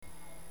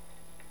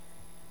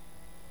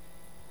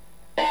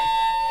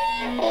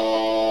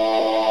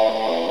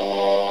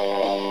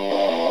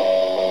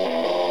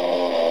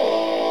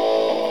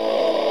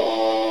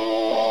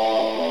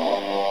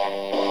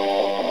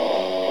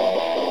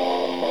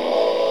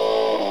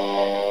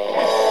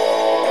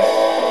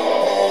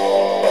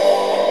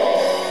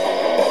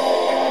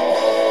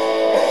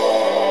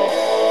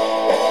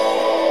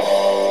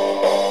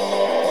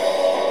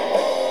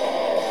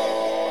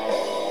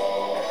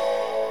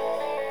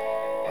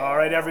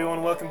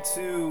everyone, welcome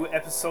to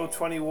episode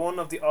 21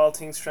 of the All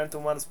Things Strength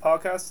and Wellness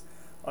podcast.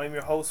 I'm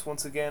your host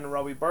once again,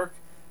 Robbie Burke,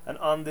 and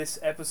on this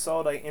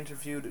episode I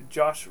interviewed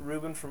Josh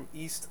Rubin from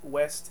East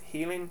West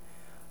Healing.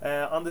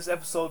 On this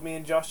episode, me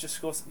and Josh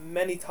discussed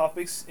many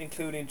topics,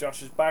 including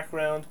Josh's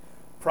background,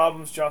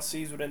 problems Josh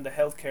sees within the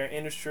healthcare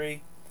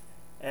industry,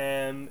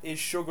 is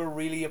sugar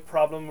really a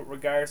problem with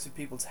regards to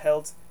people's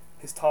health,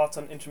 his thoughts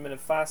on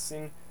intermittent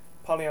fasting,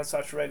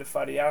 polyunsaturated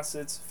fatty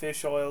acids,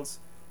 fish oils,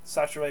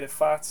 saturated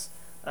fats,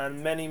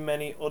 and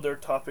many other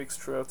topics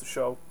throughout the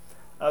show.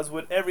 As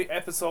with every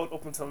episode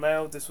up until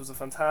now, this was a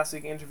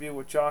fantastic interview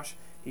with Josh.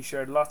 He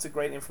shared lots of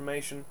great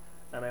information,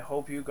 and I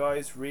hope you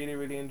guys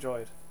really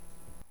enjoyed.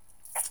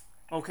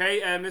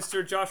 Okay,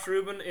 Mr. Josh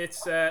Rubin,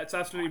 it's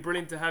absolutely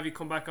brilliant to have you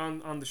come back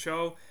on the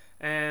show.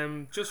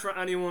 Just for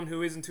anyone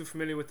who isn't too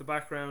familiar with the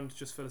background,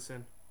 just fill us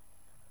in.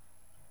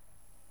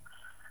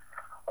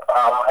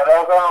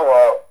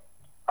 Well,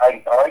 I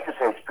like to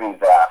say it's pretty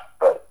vast,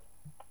 but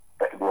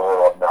that could be a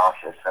little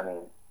obnoxious. I mean,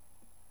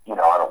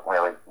 I don't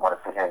really want to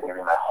sit here and give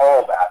you my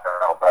whole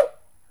background,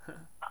 but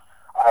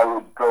I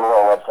would go to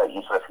our website,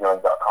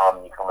 eastwesthealing.com,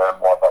 and you can learn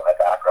more about my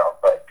background.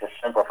 But to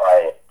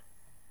simplify it,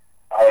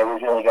 I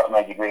originally got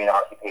my degree in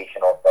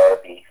occupational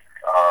therapy.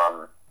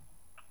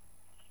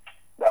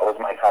 That was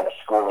my kind of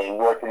schooling.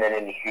 Worked in an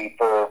industry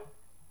for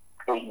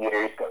 8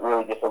 years, got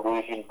really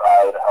disillusioned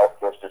by the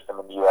healthcare system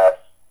in the U.S.,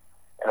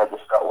 and I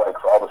just felt like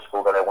for all the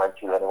school that I went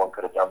to, anyone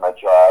could have done my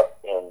job,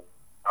 and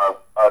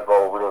our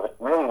goal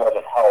really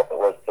wasn't health, it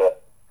was to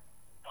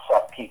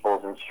suck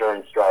people's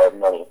insurance dry of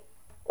money.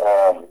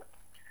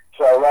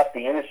 So I left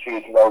the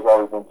industry because I was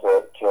always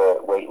into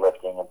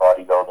weightlifting and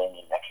bodybuilding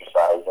and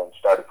exercise, and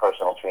started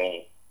personal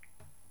training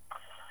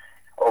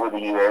over the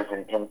years,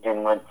 and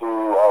went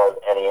through all of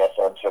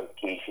NASM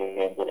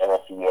certification, did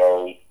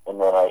NSEA,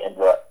 and then I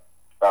ended up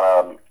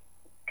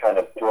kind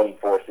of joining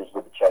forces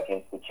with the Czech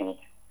Institute,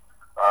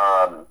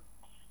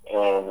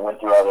 and went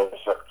through other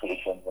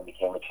certifications and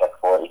became a Czech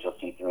 4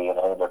 HLC3, and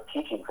I ended up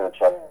teaching for the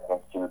Czech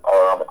Institute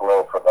all around the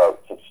globe for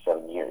about 6 or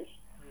 7 years.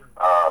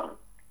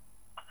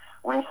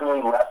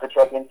 Recently left the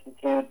Czech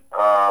Institute,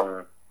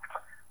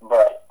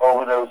 but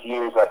over those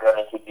years I got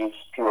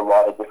introduced to a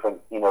lot of different,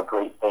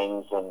 great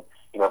things, and,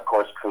 of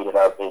course created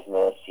our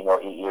business,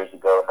 8 years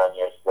ago, 9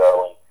 years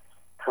ago, and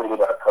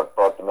created our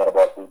cookbook, the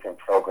Metabolic Blueprint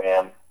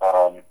program.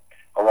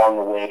 Along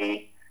the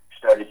way,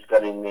 started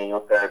studying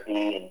manual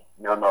therapy and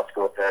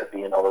neuromuscular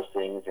therapy and all those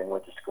things, and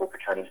went to school for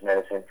Chinese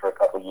medicine for a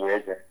couple of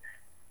years, and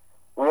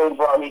really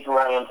brought me to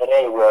where I am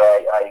today, where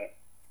I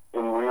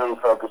am really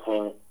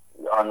focusing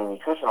on the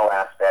nutritional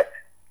aspect,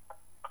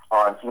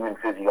 on human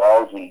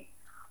physiology,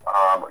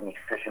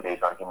 nutrition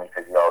based on human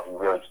physiology,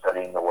 really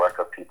studying the work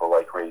of people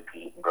like Ray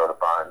Peat and Broda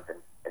Barnes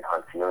and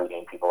Hunt Seelig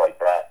and people like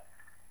that.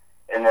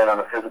 And then on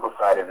the physical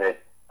side of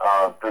it,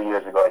 3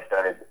 years ago I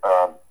started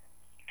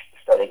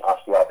studying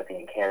osteopathy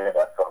in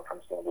Canada. So I'm from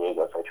San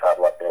Diego, so I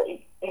travel up there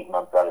eight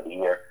months out of the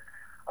year,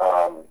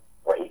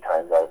 or 8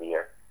 times out of the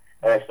year.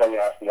 And I study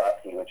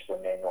osteopathy, which is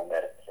a manual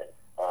medicine.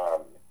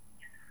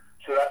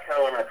 So that's kind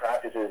of where my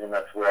practice is, and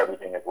that's where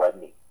everything has led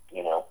me,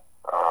 So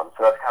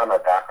that's kind of my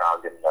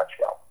background in a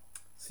nutshell.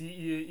 So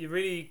you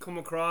really come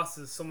across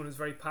as someone who's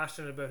very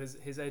passionate about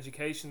his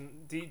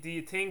education. Do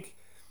you think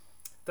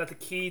that the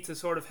key to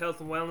sort of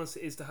health and wellness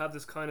is to have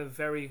this kind of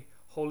very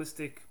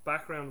holistic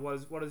background?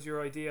 What is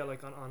your idea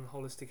like on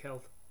holistic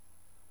health?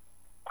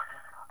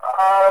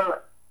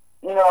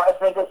 I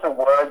think it's a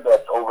word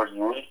that's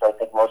overused. I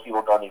think most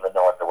people don't even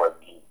know what the word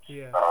means.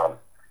 Yeah.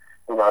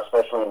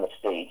 Especially in the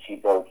States, you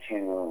go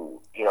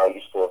to, I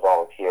used to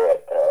volunteer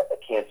at a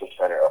cancer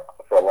center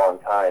for a long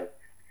time,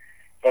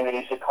 and they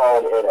used to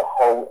call it a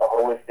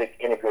holistic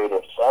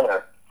integrative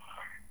center,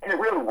 and it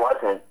really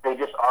wasn't. They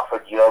just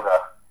offered yoga,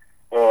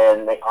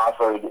 and they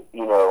offered,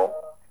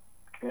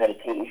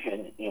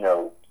 meditation,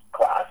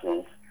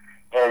 classes,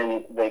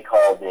 and they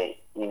called it,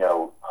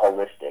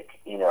 holistic,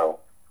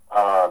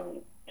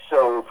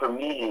 So for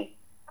me,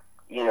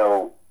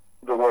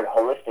 the word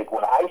holistic,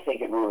 what I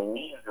think it really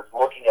means is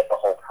looking at the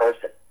whole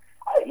person.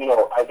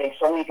 I think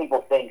so many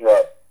people think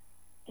that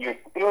you're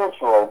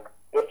spiritual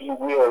if you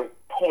wear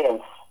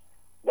pants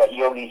that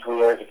yogis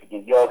wear, if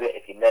you do yoga,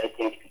 if you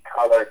meditate, if you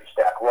color, if you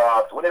stack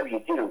rocks, whatever you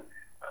do.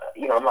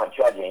 I'm not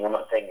judging, I'm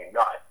not saying you're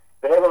not.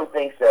 But everyone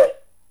thinks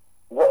that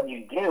what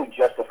you do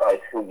justifies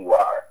who you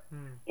are.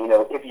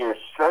 If you're a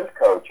strength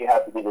coach, you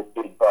have to be this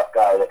big buff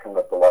guy that can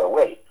lift a lot of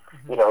weight.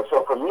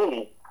 So for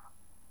me,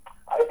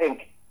 I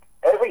think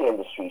every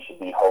industry should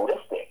be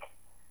holistic.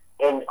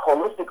 And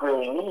holistic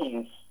really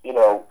means,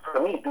 for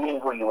me, being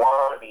who you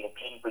want to be and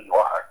being who you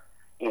are.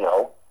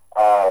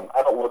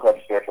 I don't look like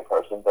a spiritual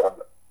person, but I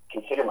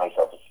consider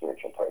myself a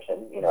spiritual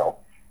person.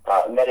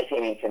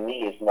 Meditating to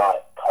me is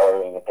not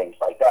coloring and things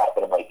like that,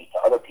 but it might be to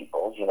other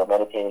people.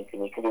 Meditating to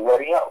me could be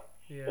working out.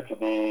 Yeah. It could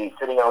be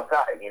sitting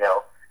outside,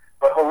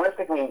 But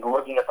holistic means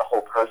looking at the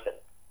whole person.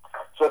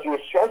 So if you're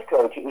a strength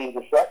coach, it means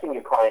assessing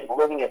your client,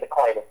 looking at the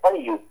client in front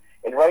of you,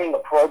 and writing a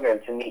program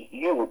to meet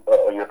you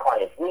or your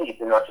client's needs,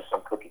 and not just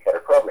some cookie cutter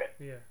program.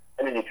 Yeah.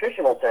 In a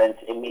nutritional sense,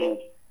 it means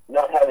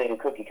not having a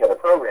cookie cutter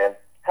program.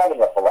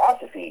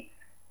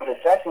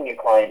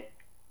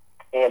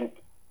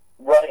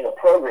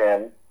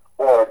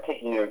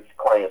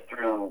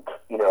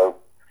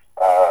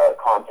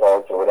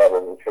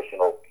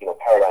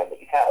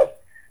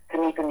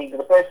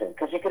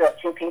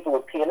 two people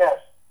with PMS,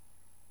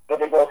 but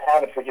they both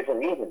have it for different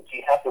reasons. So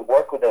you have to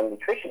work with them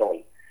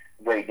nutritionally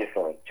very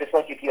differently. Just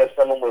like if you have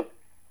someone with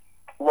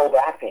low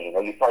back pain,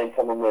 or you find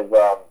someone with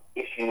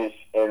issues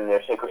in their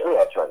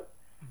sacroiliac joint.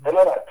 They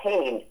might have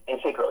pain in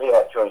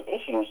sacroiliac joint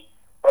issues,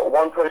 but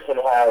one person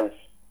has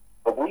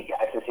a weak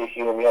axis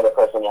issue and the other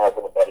person has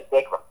an embedded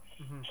sacrum.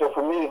 So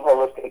for me,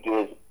 holistic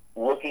is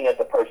looking at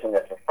the person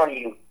that's in front of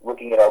you,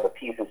 looking at all the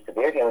pieces to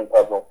their healing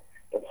puzzle,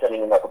 and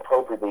setting them up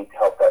appropriately to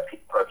help that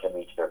person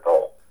reach their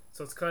goal.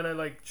 So it's kind of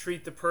like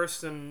treat the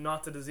person,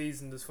 not the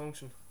disease and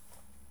dysfunction.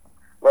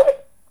 Right.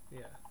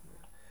 Yeah.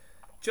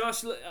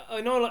 Josh,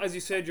 I know, as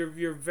you said,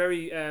 you're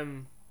very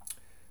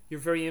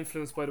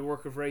influenced by the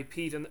work of Ray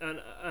Peat, and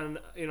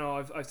you know,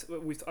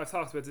 I've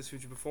talked about this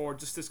with you before.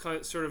 Just this kind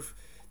of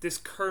this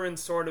current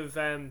sort of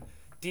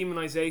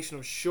demonization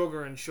of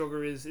sugar, and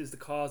sugar is the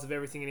cause of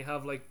everything. And you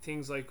have like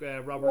things like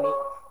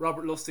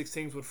Robert Lustig's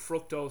things with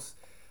fructose.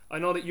 I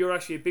know that you're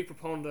actually a big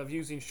proponent of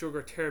using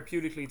sugar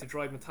therapeutically to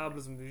drive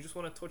metabolism. Do you just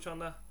want to touch on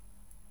that?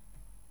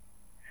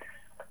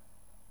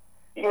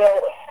 You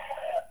know,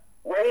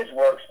 Ray's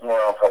work's been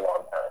around for a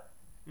long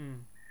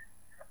time.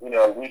 You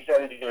know, we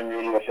started doing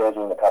radio shows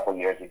with him a couple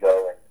years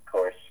ago, and of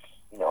course,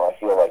 you know, I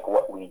feel like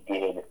what we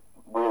did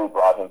really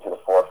brought him to the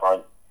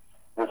forefront.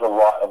 There's a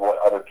lot of what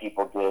other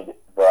people did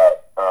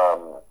that,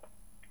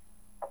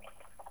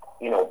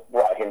 you know,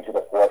 brought him to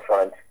the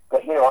forefront.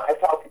 But, you know, I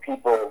talked to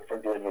people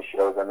from doing his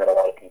shows. I met a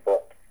lot of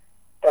people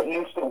that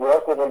used to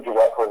work with him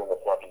directly in the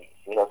 70s.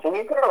 You know, so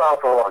he's been around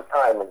for a long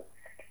time.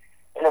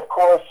 And of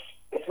course,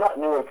 it's not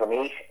new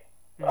information.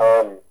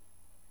 And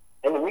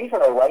the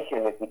reason I like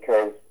him is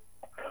because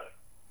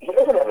he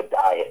doesn't have a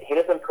diet. He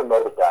doesn't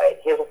promote a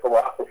diet. He has a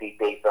philosophy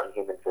based on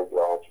human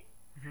physiology.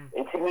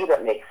 And to me,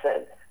 that makes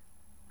sense.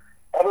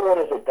 Everyone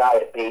has a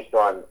diet based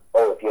on,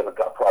 oh, if you have a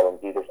gut problem,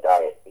 do this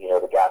diet, you know,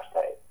 the GAPS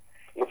diet.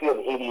 If you have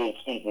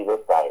ADHD, do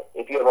this diet.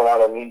 If you have a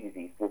lot of immune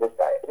disease, do this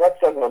diet. And that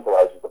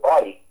segmentalizes the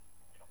body,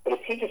 but it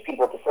teaches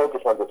people to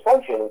focus on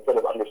dysfunction instead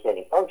of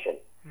understanding function.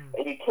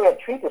 And you can't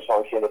treat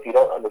dysfunction if you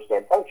don't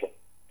understand function.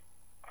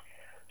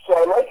 So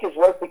I like his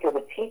work because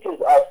it teaches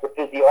us the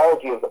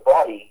physiology of the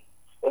body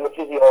and the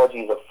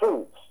physiologies of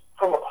foods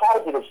from a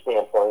positive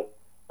standpoint,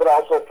 but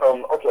also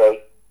from,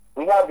 okay,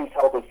 we have these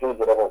healthy foods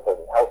that everyone says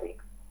are healthy.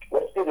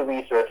 Let's do the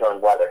research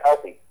on why they're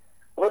healthy.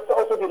 Let's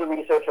also do the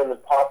research on the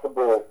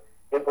possible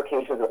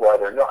implications of why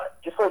they're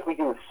not. Just like we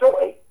do with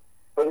soy,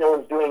 but no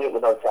one's doing it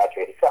with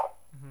unsaturated fat.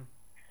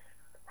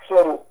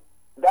 So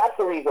that's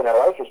the reason I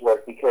like his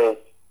work, because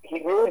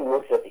he really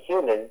looks at the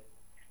human,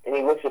 and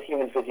he looks at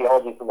human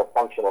physiology from a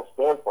functional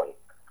standpoint.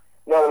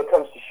 Now, when it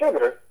comes to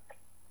sugar,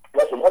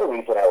 that's another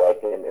reason I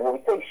like him. And when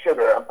we say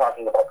sugar, I'm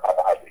talking about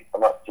carbohydrates.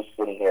 I'm not just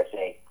sitting here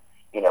saying,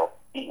 you know,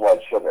 eat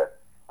white sugar.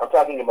 I'm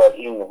talking about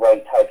eating the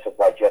right types of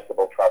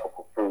digestible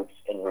tropical fruits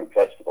and root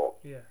vegetables.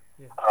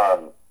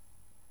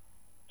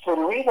 So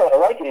the reason I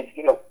like it is,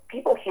 you know,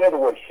 people hear the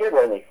word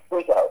sugar and they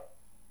freak out.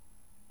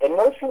 And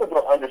most people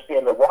don't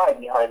understand the why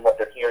behind what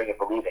they're hearing and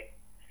believing.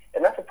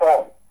 And that's a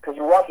problem, because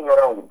you're walking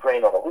around with your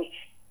brain on a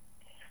leash.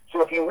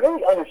 So if you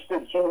really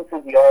understood human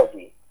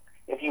physiology,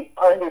 if you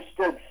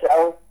understood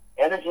cell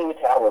energy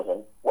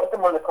metabolism, what the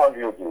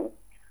mitochondria do,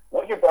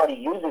 what your body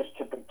uses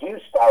to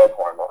produce thyroid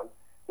hormone,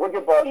 what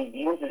your body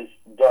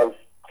does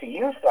to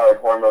use thyroid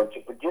hormone to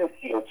produce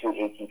CO2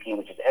 ATP,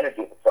 which is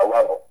energy at the cell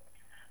level,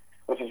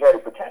 which is very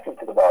protective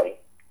to the body,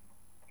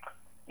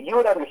 you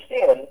would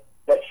understand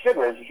that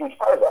sugar is a huge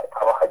part of that,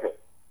 carbohydrate.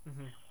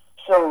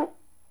 So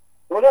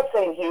we're not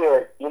saying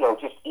here, you know,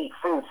 just eat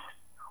fruits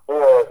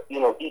or, you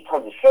know, eat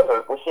tons of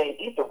sugar. We're saying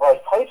eat the right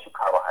types of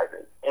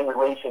carbohydrates in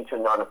relation to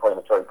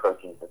non-inflammatory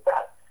proteins and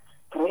fat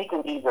to meet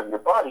the needs of your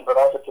body, but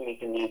also to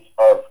meet the needs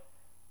of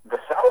the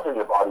cells in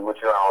your body,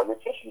 which are all in your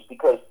tissues,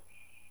 because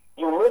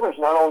your liver is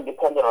not only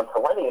dependent on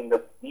selenium,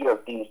 but you know,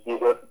 these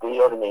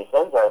deodorinase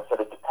enzymes that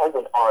are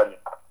dependent on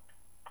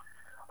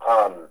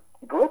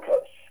glucose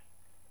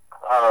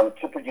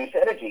to produce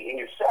energy. And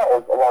your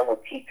cells, along with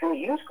T3,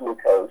 use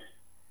glucose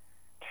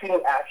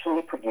to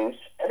actually produce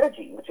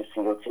energy, which is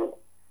CO2.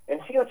 And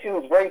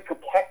CO2 is very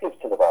protective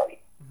to the body.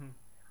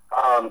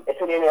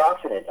 It's an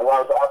antioxidant. It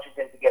allows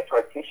oxygen to get to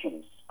our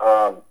tissues.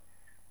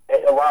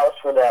 It allows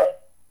for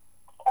that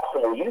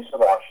optimal use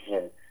of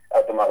oxygen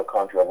at the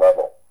mitochondrial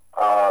level.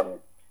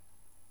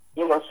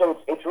 You know, so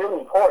it's really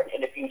important.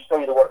 And if you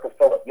study the work of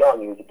Philip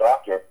Young, he was a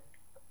doctor.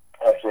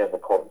 I actually have the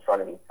quote in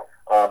front of me.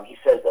 He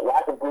says that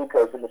lack of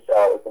glucose in the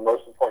cell is the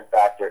most important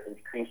factor in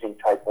decreasing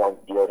type 1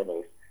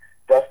 deodorinase,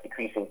 thus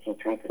decreasing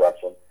T3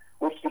 production,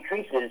 which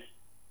decreases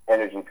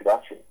energy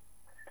production.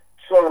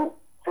 So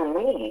for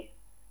me,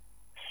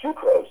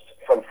 sucrose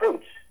from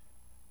fruits,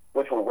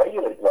 which will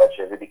regulate blood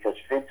sugar because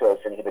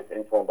fructose inhibits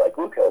insulin by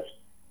glucose,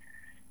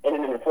 and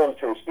in an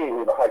inflammatory state, we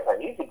have a hard time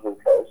using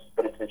glucose,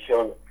 but it's been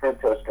shown that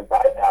fructose can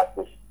bypass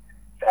this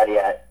fatty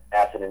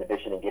acid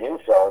inhibition and get in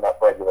the cell and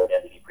upregulate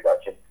energy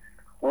production.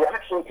 We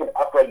actually can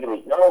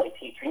upregulate not only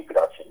T3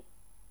 production,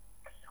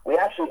 we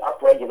actually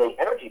upregulate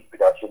energy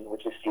production,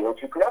 which is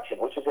CO2 production,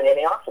 which is an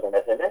antioxidant,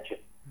 as I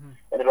mentioned.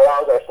 And it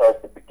allows our cells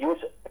to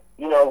produce,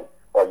 you know,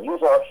 or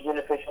use oxygen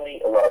if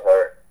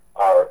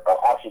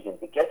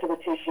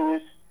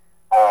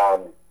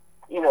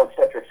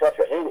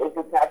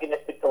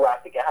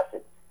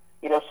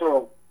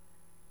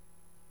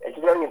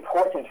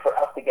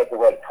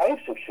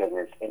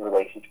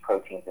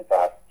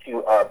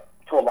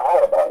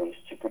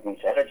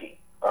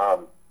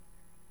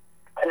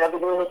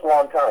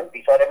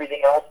beside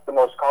everything else, the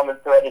most common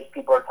thread is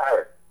people are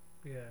tired.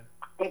 Yeah.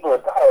 People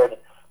are tired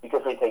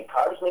because they think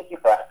carbs make you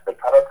fat. They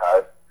cut out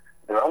carbs.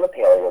 They're on the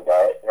paleo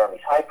diet. They're on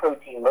these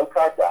high-protein,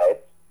 low-carb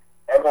diets.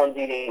 Everyone's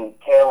eating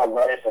kale and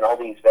lettuce and all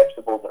these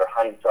vegetables that are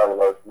high in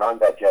cellulose,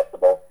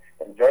 non-digestible,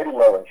 and very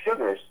low in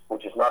sugars,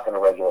 which is not going to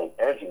regulate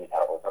energy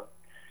metabolism.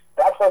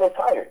 That's why they're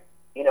tired.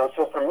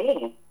 So for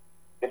me,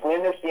 if we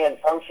understand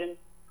function,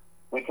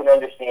 we can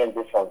understand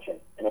dysfunction.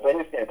 And if we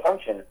understand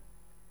function,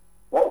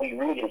 what we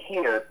read and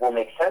hear will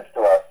make sense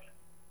to us.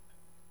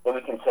 Then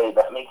we can say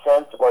that makes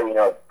sense, or,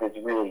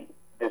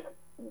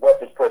 what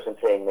this person's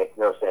saying makes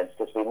no sense.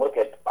 Because we look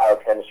at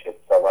biochemistry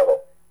at the cell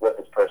level, what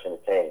this person is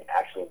saying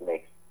actually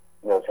makes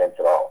no sense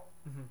at all.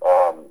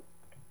 Mm-hmm.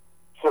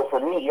 So for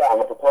me,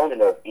 I'm a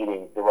proponent of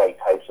eating the right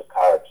types of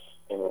carbs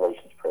in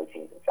relation to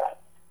proteins and fats.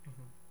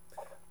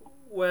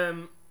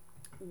 Mm-hmm.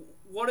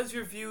 What is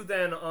your view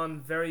then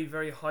on very,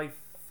 very high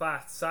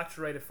fat,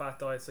 saturated fat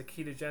diets, like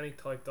ketogenic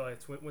type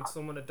diets, when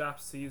someone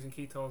adapts to using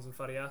ketones and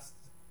fatty acids?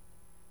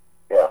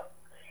 Yeah.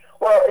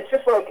 Well, it's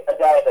just like a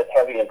diet that's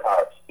heavy in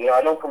carbs.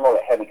 I don't promote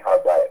a heavy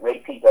carb diet. Ray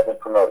Peat doesn't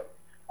promote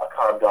a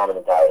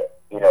carb-dominant diet.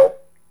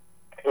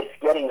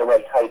 It's getting the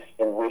right types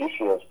and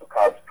ratios of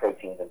carbs,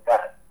 proteins, and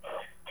fats.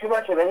 Too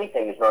much of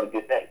anything is not a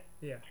good thing.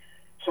 Yeah.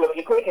 So if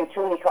you take in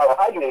too many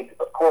carbohydrates,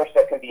 of course,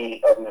 that can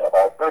be a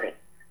metabolic burden.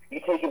 You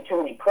take in too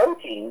many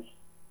proteins,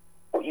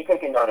 or you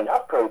take in not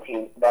enough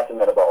protein, that's a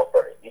metabolic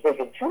burden. You take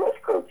in too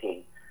much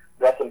protein,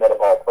 that's a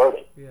metabolic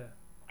burden. Yeah.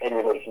 In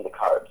relation to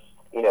carbs.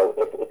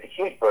 It's a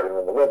huge burden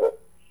in the liver.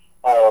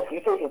 If you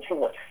take in too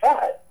much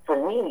fat, for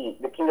me,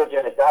 the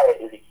ketogenic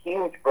diet is a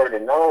huge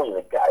burden, not only in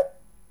the gut,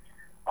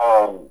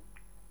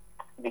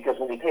 because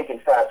when we take in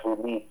fats,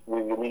 we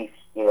release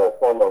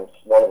hormones,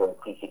 one of them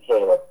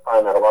CCK, and I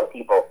find that a lot of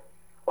people,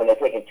 when they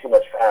take in too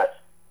much fat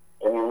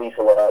and release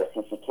a lot of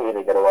CCK,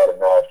 they get a lot of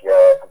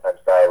nausea, sometimes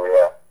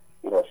diarrhea,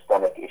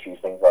 stomach issues,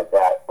 things like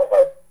that.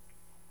 But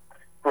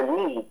for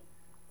me,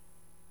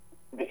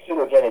 the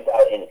ketogenic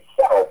diet in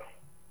itself,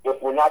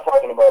 if we're not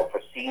talking about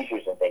for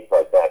seizures and things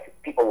like that,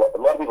 because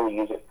a lot of people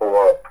use it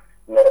for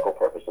medical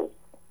purposes,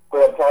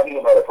 but I'm talking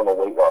about it from a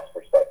weight loss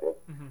perspective.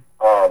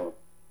 Mm-hmm.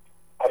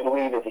 I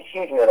believe it's a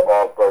huge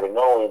metabolic burden,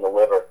 not only in the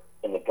liver,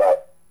 in the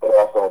gut, but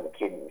also in the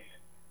kidneys,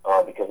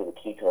 because of the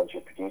ketones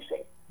you're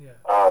producing. Yeah.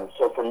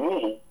 So for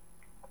me,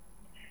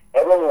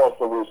 everyone wants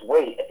to lose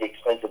weight at the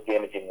expense of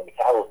damaging the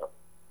metabolism.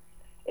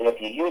 And if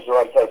you use the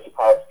right types of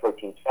carbs,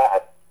 proteins,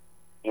 fats,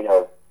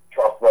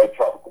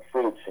 tropical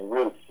fruits and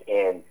roots,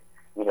 and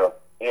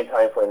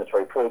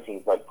anti-inflammatory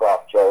proteins like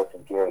broth,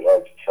 gelatin, dairy,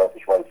 eggs,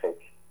 shellfish, whitefish,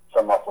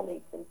 some muscle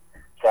meats, and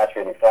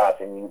saturated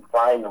fats, and you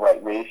find the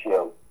right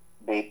ratio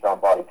based on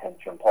body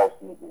temperature and pulse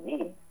to meet your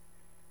needs,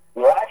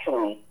 you'll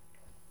actually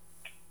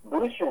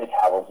boost your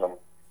metabolism,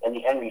 and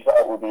the end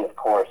result will be, of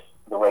course,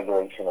 the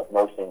regulation of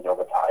most things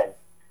over time.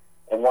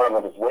 And one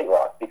of them is weight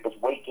loss, because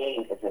weight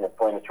gain is an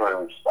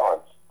inflammatory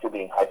response to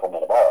being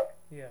hypometabolic.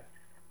 Yeah.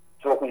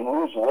 So if we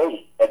lose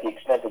weight at the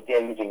expense of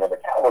damaging our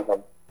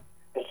metabolism,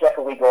 the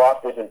second we go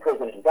off this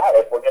imprisonment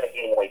diet, we're going to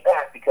gain weight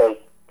back because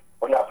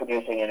we're not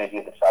producing energy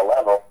at the cell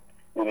level.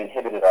 We've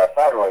inhibited our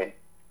thyroid.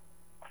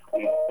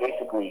 We've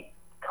basically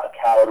cut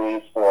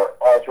calories or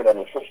altered our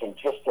nutrition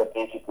just to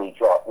basically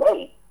drop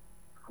weight,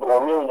 but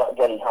we're really not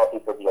getting healthy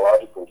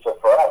physiologically. So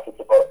for us, it's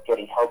about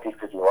getting healthy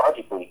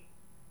physiologically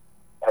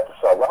at the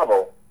cell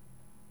level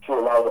to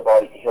allow the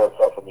body to heal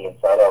itself from the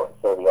inside out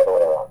instead of the other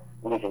way around,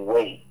 losing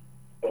weight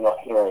and not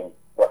healing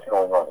what's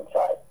going on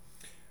inside.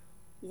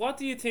 What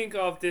do you think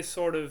of this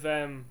sort of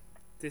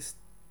this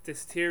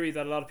theory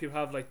that a lot of people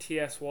have, like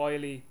T.S.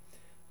 Wiley?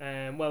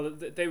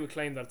 They would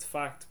claim that it's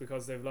fact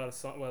because they've a lot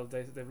of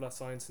they've a lot of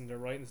science in their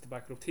writings to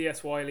back it up.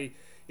 T.S. Wiley,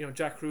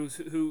 Jack Kruse,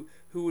 who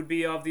would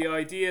be of the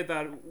idea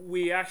that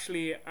we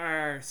actually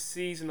are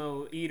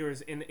seasonal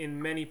eaters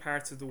in many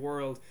parts of the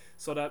world,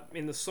 so that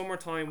in the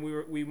summertime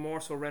we more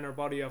so ran our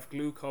body off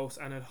glucose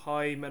and had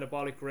high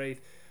metabolic rate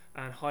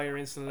and higher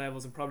insulin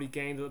levels and probably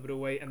gained a little bit of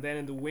weight, and then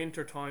in the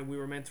winter time we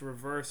were meant to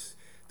reverse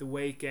the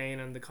weight gain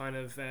and the kind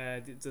of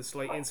the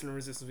slight insulin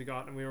resistance we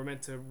got, and we were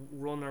meant to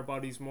run our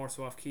bodies more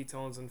so off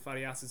ketones and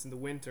fatty acids in the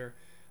winter,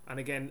 and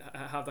again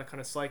have that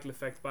kind of cycle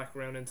effect back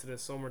around into the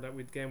summer, that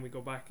we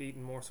go back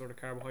eating more sort of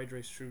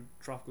carbohydrates through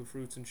tropical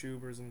fruits and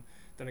tubers, and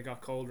then it got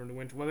colder in the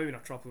winter. Well, maybe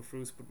not tropical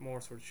fruits, but more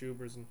sort of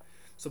tubers. And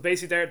so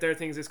basically their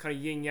thing is this kind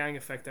of yin yang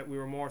effect, that we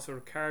were more sort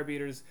of carb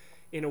eaters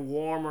in a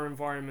warmer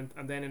environment,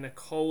 and then in a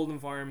cold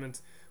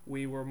environment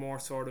we were more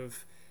sort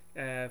of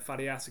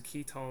fatty acid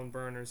ketone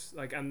burners.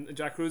 And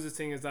Jack Kruse's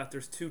thing is that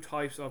there's two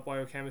types of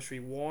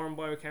biochemistry: warm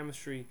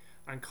biochemistry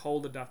and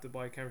cold adapted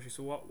biochemistry.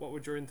 So what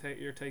would your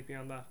take be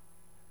on that?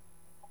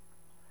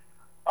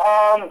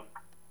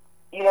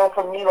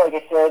 For me, like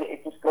I said,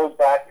 it just goes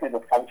back to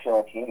the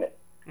functional human.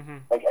 Mm-hmm.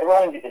 Like,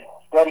 everyone is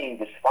studying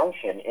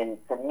dysfunction, and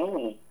for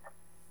me,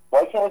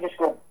 why can't we just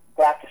go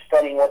back to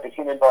studying what the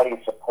human body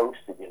is supposed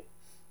to do?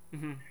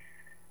 Mm-hmm.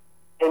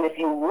 And if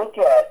you look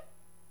at,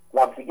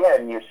 once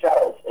again, your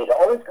cells, it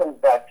always comes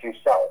back to your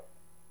cells.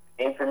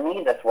 And for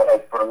me, that's what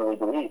I firmly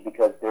believe,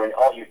 because they're in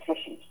all your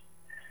tissues.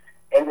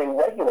 and they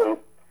regulate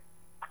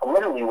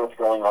literally what's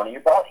going on in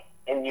your body.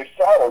 And your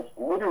cells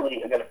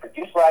literally are going to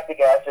produce lactic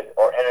acid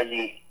or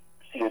energy,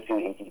 CO2,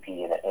 ATP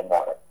in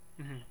water.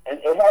 Mm-hmm. And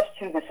it has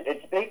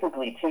it's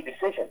basically two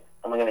decisions.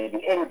 Am I going to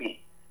be A or B?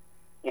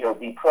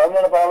 Be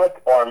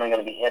pro-metabolic, or am I going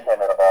to be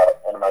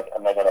anti-metabolic? And am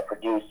I going to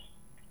produce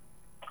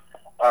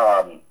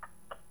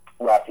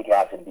lactic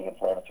acid and be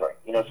inflammatory?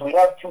 So we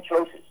have two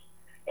choices.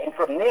 And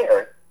from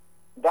there,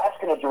 that's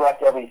going to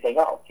direct everything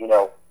else.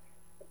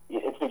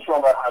 It's been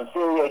shown by Hans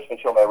Selye, it's been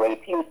shown by Ray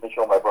Pew, it's been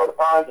shown by Broda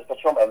Barnes, it's been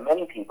shown by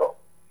many people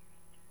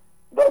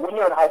that when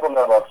you're in a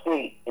hypometabolic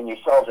state and your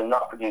cells are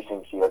not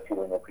producing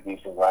CO2 and they're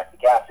producing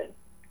lactic acid,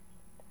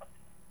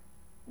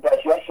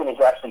 digestion is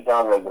actually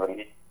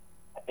downregulated.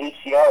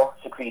 HCl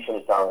secretion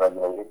is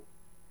downregulated.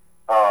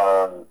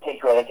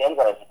 Pancreatic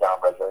enzymes are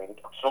downregulated.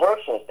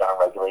 Absorption is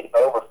downregulated by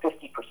over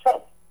 50%.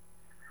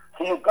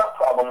 So your gut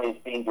problem is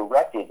being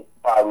directed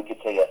by, we could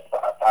say, a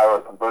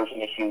thyroid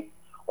conversion issue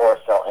or a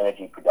cell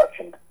energy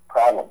production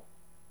problem.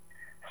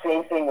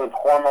 Same thing with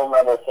hormone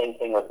levels, same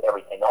thing with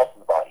everything else in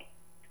the body.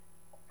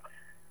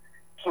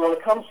 So when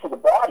it comes to the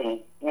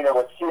body,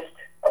 it's just,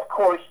 of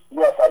course,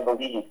 yes, I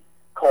believe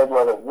cold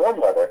weather, warm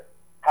weather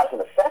has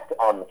an effect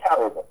on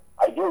metabolism.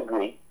 I do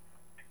agree.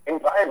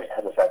 Environment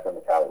has an effect on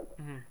metabolism.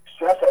 Mm-hmm.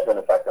 Stress has an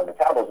effect on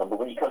metabolism. But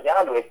when you come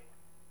down to it,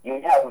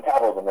 you have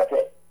metabolism, that's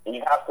it. And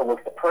you have to look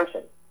at the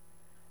person.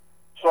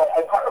 So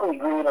I partly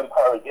agree with them,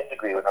 partly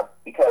disagree with them,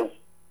 because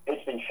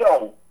it's been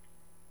shown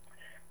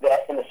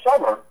that in the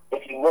summer,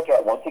 if you look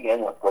at, once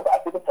again, let's go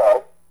back to the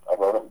cell. I've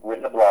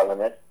written a blog on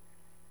this.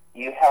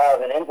 You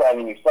have an enzyme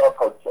in your cell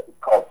called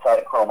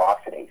cytochrome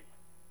oxidase.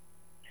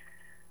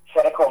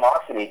 Cytochrome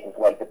oxidase is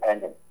light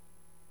dependent.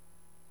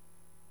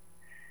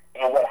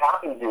 And what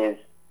happens is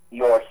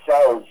your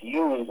cells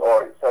use,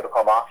 or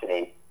cytochrome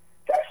oxidase,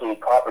 it's actually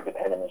copper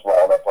dependent as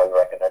well. That's why we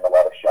recommend a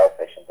lot of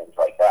shellfish and things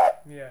like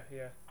that.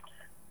 Yeah.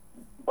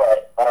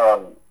 But,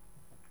 what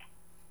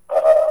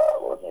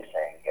was I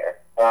saying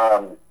here?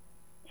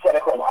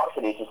 Cytochrome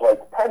oxidase is light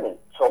dependent.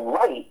 So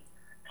light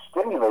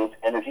stimulates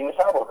energy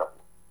metabolism.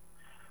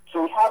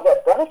 So we have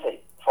that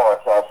benefit for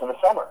ourselves in the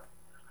summer.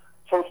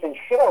 So it's been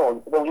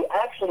shown that we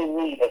actually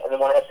need, and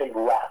when I say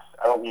less,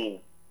 I don't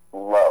mean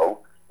low.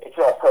 It's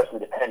all person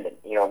dependent.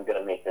 I'm going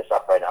to make this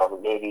up right now,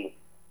 but maybe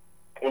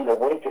in the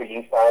winter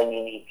you find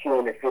you need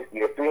 250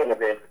 or 300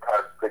 grams of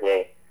carbs per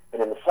day,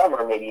 but in the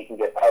summer maybe you can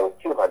get by with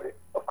 200.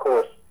 Of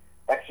course,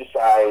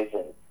 exercise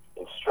and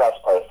stress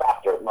play a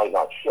factor. It might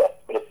not shift,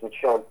 but it's been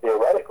shown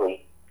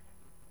theoretically,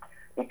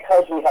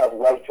 because we have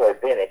light to our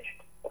advantage.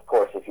 Of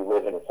course, if you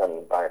live in a sunny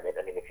environment,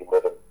 if you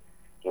live in,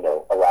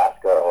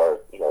 Alaska or,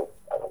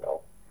 I don't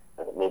know,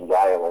 maybe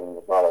Ireland,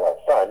 there's not a lot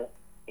of sun,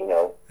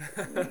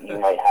 you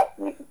might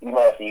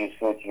have to use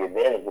food to your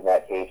advantage in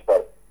that case,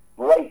 but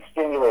light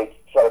stimulates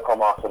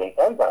cytochrome oxidase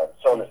enzymes.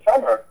 So in the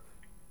summer,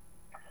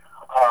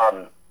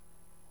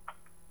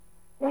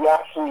 we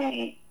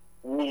actually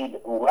need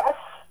less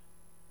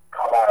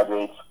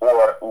carbohydrates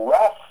or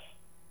less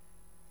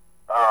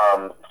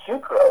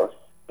sucrose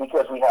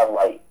because we have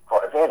light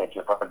for advantage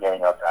if we're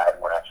getting outside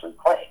and we're actually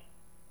playing.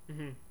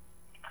 Mm-hmm.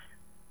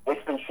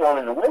 It's been shown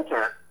in the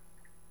winter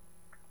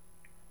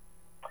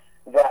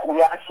that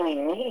we actually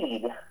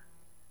need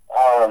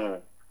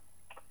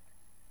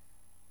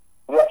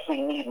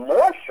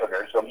more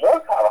sugars or more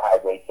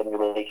carbohydrates in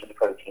relation to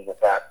protein and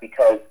fat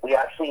because we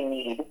actually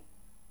need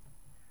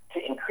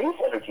to increase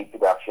energy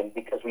production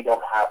because we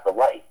don't have the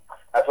light.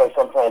 That's why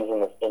sometimes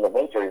in the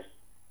winters,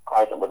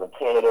 clients that live in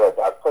Canada or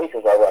dark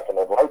places, I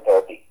recommend light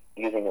therapy,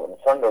 using it when the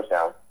sun goes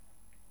down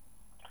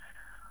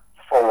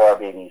for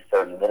maybe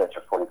 30 minutes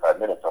or 45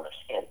 minutes on their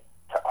skin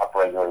to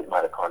upregulate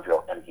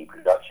mitochondrial energy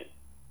production.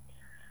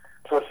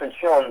 So it's been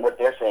shown what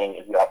they're saying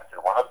is the opposite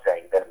of what I'm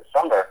saying, that in the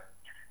summer,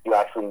 you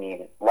actually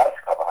need less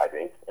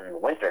carbohydrates, and in the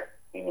winter,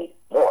 you need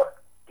more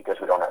because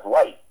we don't have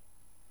light.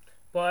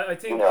 But I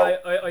think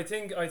I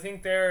think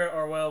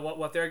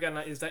what they're getting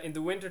at is that in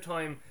the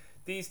wintertime,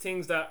 these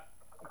things that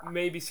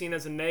may be seen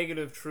as a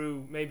negative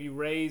through maybe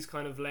Ray's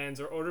kind of lens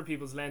or other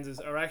people's lenses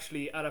are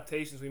actually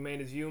adaptations we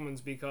made as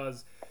humans,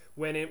 because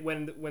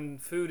when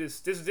food is,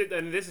 this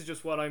is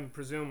just what I'm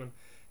presuming,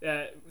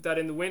 that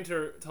in the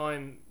winter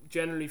time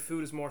generally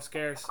food is more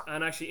scarce,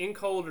 and actually in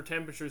colder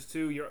temperatures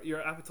too,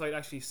 your appetite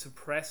actually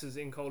suppresses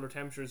in colder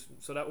temperatures,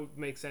 so that would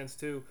make sense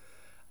too.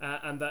 Yeah,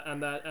 but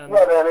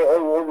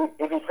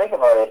if you think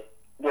about it,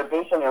 they're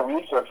based on their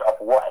research of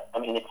what?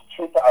 It's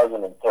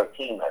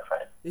 2013, my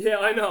friend. Yeah,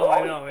 I know.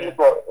 All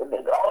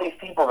these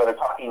people that are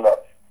talking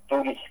about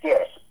food is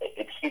scarce.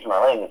 Excuse my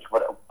language,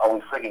 but are we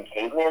friggin'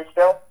 cavemen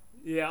still?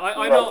 Yeah, I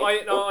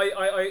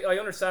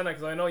understand that,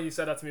 because I know you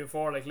said that to me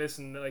before. Like,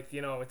 listen, like,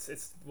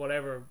 it's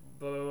whatever,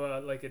 blah, blah,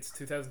 blah, like it's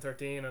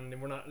 2013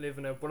 and we're not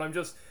living it. But I'm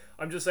just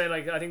saying,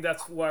 like, I think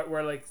that's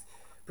where like,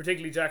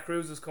 particularly Jack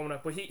Cruz is coming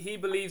up. But he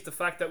believes the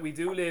fact that we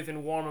do live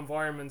in warm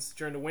environments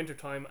during the winter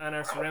time and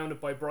are surrounded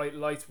by bright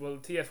lights. Well,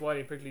 T.S.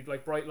 Wiley particularly,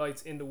 like bright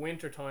lights in the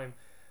winter time,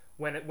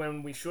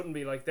 when we shouldn't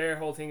be. Like, their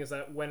whole thing is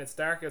that when it's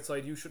dark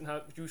outside, you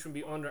shouldn't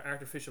be under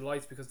artificial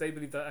lights, because they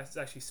believe that it's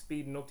actually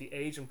speeding up the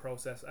aging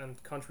process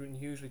and contributing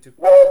hugely to.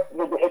 Well,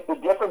 the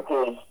difference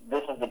is,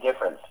 this is the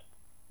difference.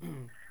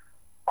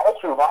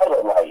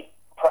 Ultraviolet light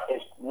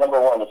is,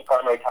 number one, its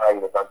primary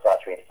target is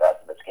unsaturated fats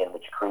in the skin,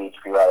 which creates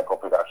free radical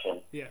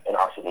production and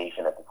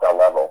oxidation at the cell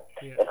level.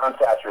 And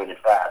unsaturated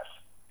fats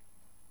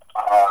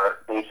are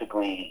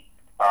basically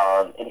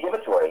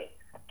inhibitory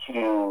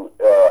to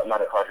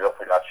mitochondrial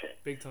production.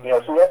 Big time.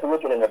 So we have to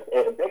look at it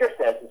in a bigger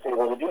sense and say,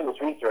 well, we're doing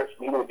this research,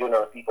 maybe we're doing it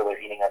on people that are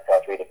eating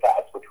unsaturated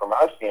fats, which from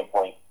our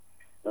standpoint,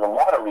 there's a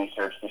lot of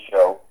research to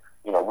show,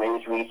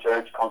 Ray's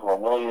research,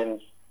 Conklin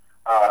Williams,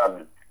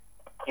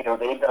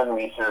 they've done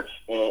research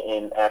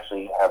in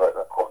actually have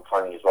a quote in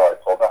front of me as well, I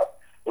pulled up.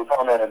 They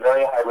found that a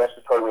very high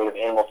respiratory rate of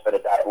animals fed a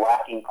diet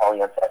lacking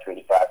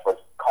polyunsaturated fats was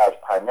caused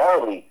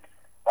primarily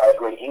by a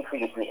great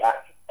increase in the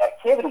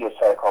activity of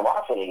cytochrome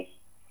oxidase,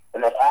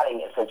 and that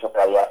adding essential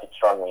fatty acids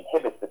strongly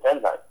inhibits this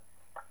enzyme.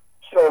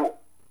 So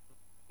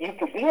you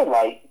could be in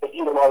light, but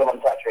eat a lot of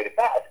unsaturated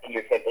fats, and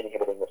you're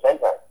inhibiting this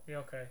enzyme. Yeah,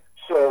 okay.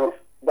 So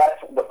that's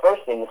the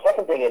first thing. The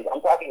second thing is,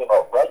 I'm talking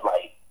about red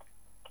light,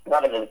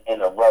 not in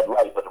a red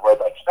light, but a red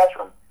light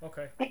spectrum.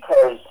 Okay.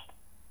 Because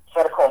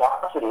cytochrome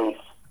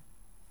oxidase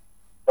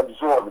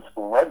absorbs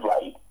red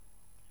light,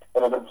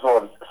 and it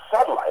absorbs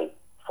sunlight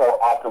for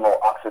optimal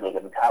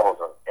oxidative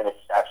metabolism, and it's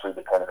actually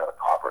dependent on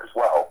copper as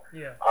well.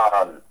 Yeah.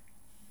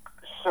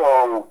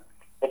 So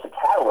it's a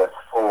catalyst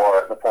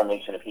for the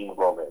formation of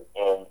hemoglobin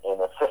and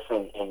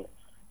assisting in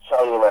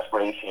cellular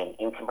respiration,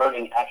 in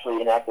converting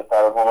actually inactive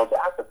thyroid hormone to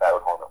active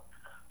thyroid hormone.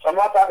 So I'm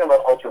not talking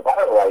about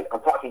ultraviolet light,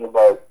 I'm talking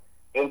about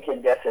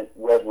incandescent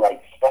red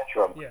light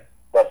spectrum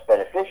that's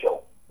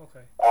beneficial.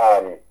 Okay.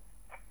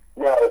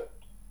 Now,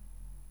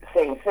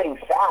 same thing,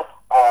 fats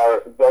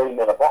are very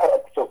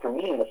metabolic. So for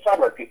me in the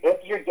summer,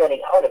 if you're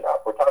getting out enough,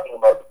 we're talking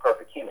about the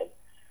perfect human,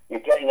 you're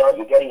getting out,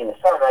 you're getting in the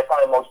sun, I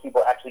find most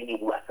people actually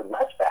need less and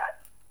less fat,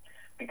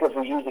 because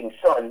we're using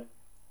sun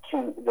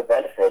to the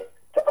benefit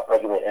to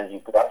upregulate energy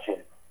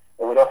production,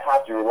 and we don't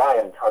have to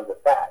rely on tons of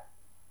fat.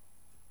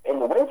 In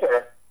the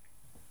winter,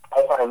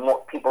 I find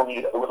more people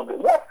need a little bit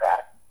more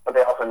fat, but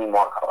they also need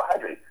more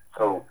carbohydrates.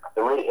 So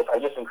the rate, if I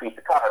just increase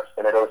the carbs,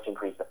 then I don't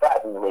increase the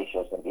fat, and the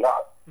ratio is going to be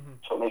off.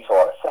 So it makes a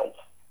lot of sense.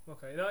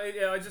 Okay. No,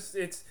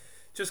 it's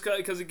just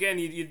because again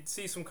you'd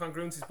see some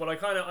congruencies, but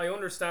I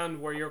understand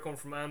where you're coming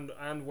from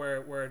and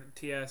where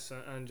TS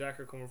and Jack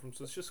are coming from.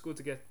 So it's just good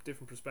to get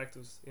different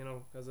perspectives,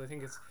 because I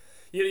think it's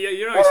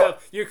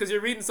yourself, because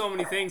you're reading so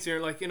many things.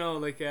 You're like,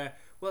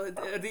 well,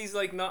 are these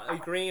like not a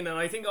green? And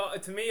I think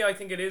to me, I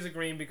think it is a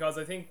green, because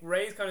I think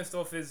Ray's kind of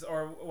stuff is,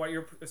 or what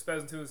you're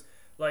espousing to is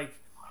like,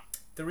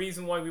 the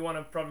reason why we want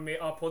to probably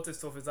put this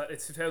stuff is that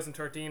it's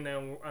 2013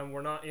 now, and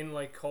we're not in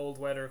like cold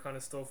weather kind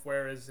of stuff.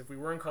 Whereas if we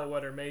were in cold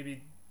weather,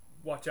 maybe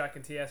what Jack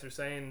and TS are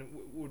saying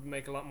would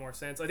make a lot more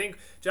sense. I think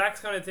Jack's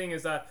kind of thing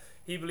is that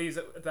he believes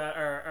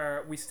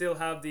that we still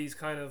have these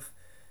kind of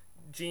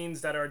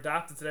genes that are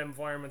adapted to the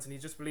environments, and he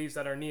just believes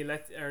that our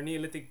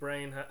Neolithic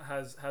brain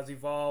has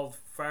evolved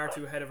far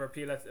too ahead of our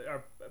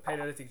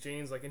Paleolithic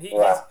genes. Like, and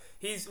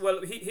his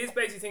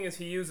basic thing is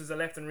he uses a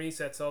leptin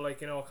reset, so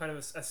like kind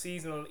of a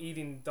seasonal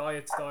eating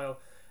diet style,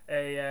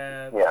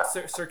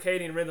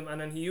 circadian rhythm, and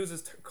then he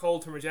uses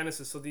cold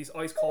thermogenesis, so these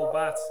ice cold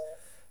baths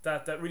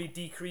that really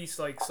decrease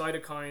like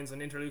cytokines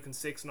and interleukin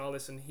 6 and all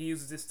this, and he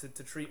uses this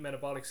to treat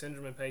metabolic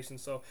syndrome in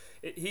patients. So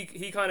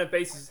he kind of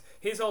bases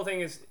his whole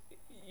thing is,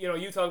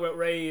 you talk about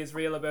Ray is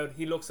real about,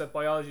 he looks at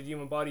biology of the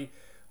human body.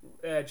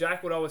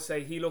 Jack would always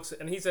say he looks at,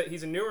 and he's a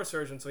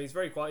neurosurgeon, so he's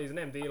very quality, he's an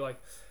MD, like,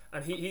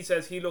 and he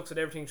says he looks at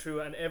everything through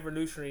an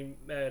evolutionary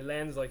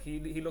lens. Like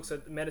he looks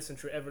at medicine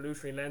through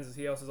evolutionary lenses.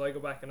 He also says, I go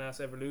back and ask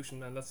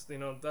evolution, and that's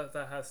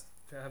that has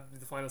to have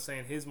the final say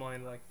in his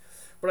mind. Like,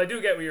 but I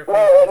do get where you're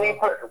coming from. Well, I mean,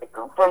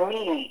 for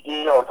me,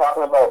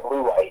 talking about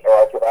blue light or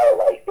ultraviolet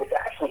light, it's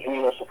actually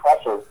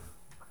immunosuppressive,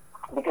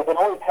 because it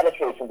only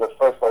penetrates into the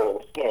first layer of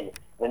the skin,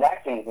 and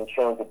actually has been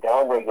shown to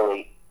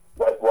downregulate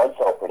red blood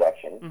cell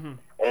production, and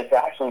it's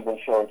actually been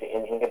shown to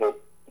inhibit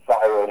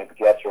thyroid and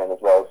progesterone as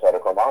well as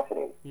cytochrome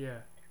oxidase. Yeah.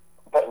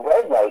 But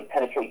red light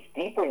penetrates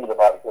deeper into the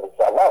body to the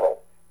cell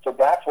level, so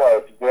that's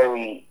why it's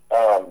very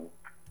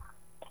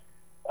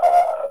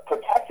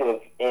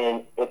protective,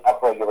 and it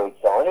upregulates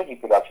cell energy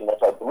production.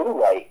 That's why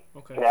blue light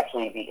can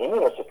actually be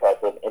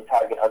immunosuppressive and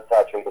target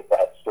unsaturated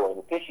fat stored in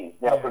the tissues.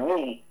 Now, for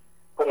me,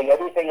 putting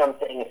everything I'm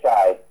saying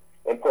aside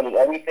and putting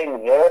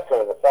everything they're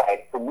saying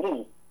aside, for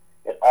me,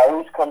 it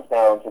always comes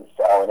down to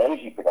cell and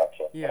energy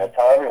production. Yeah. And I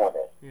tell everyone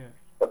this. Yeah.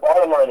 The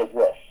bottom line is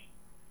this,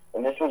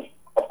 and this was,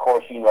 of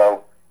course,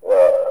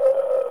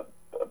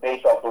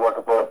 based off the work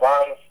of Bert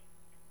Barnes,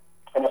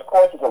 and of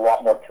course there's a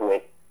lot more to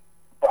it,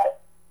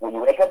 but when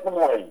you wake up in the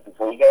morning,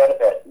 before you get out of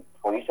bed,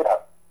 before you sit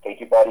up, take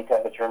your body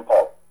temperature and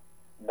pulse.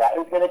 That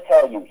is going to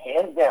tell you,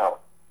 hands down,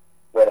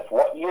 that if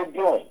what you're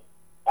doing,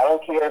 I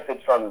don't care if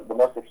it's from the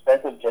most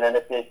expensive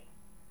geneticist,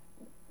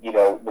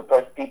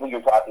 the people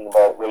you're talking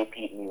about, Ray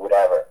Peaton,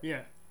 whatever.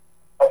 Yeah.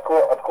 Of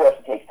course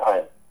it takes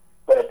time.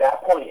 But at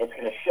that point, it's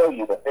going to show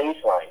you the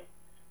baseline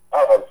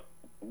of,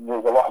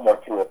 there's a lot more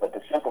to it, but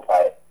to simplify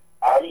it,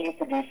 are you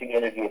producing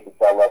energy at the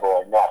cell level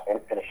or not? And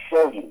it's going to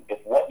show you if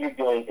what you're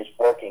doing is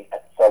working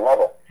at the cell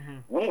level.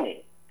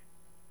 Meaning,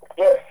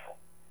 if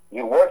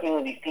you're working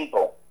with these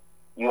people,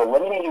 you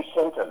eliminate your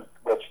symptoms,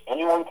 which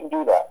anyone can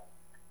do that.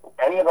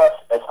 Any of us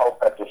as health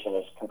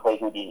practitioners can play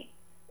Houdini.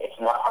 It's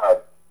not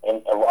hard.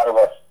 And a lot of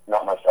us,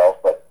 not myself,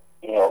 but,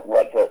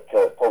 like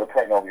to pull the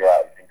curtain over your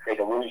eyes and create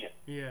illusion.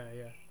 Yeah.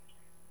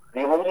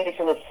 The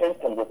elimination of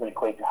symptoms doesn't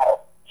equate to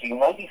health. So you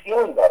might be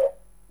feeling better.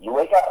 You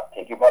wake up,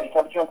 take your body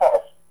temperature and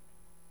pulse.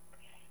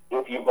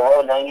 If you're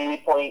below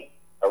 98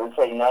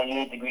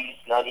 degrees,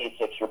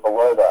 98.6, you're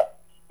below that.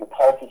 Your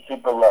pulse is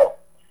super low.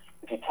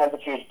 If your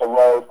temperature is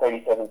below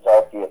 37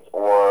 Celsius,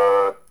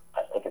 or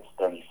I think it's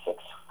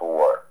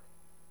 36.4,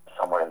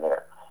 somewhere in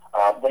there,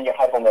 then you're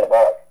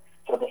hypometabolic.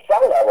 So at the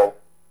cell level,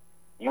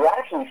 you're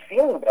actually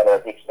feeling better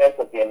at the expense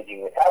of damaging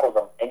your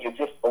metabolism, and you're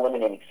just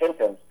eliminating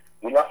symptoms.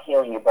 You're not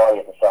healing your body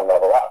at the cell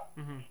level up.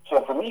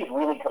 So for me, it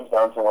really comes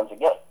down to, once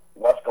again,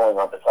 what's going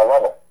on at the cell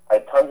level. I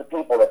have tons of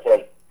people that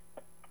say,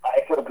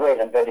 I feel great,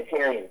 I'm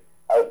vegetarian,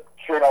 I've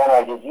cured all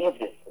my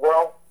diseases.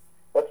 Well,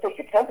 let's take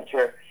your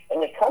temperature,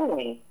 and they come to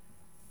me,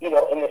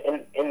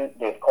 and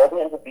they've cold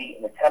hands of beat,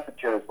 and the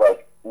temperature is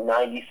like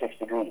 96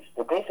 degrees.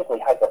 They're basically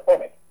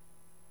hypothermic.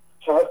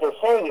 So what they're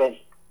saying is,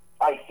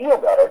 I feel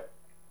better,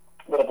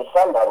 but at the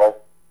cell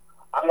level,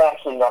 I'm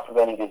actually not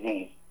preventing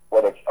disease.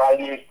 Whether it's 5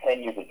 years,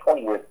 10 years, or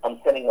 20 years, I'm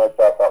setting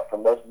myself up for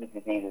most of the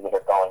diseases that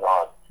are going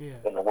on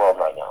in the world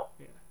right now.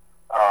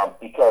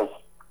 Because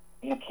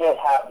you can't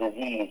have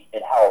disease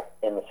and health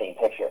in the same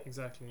picture.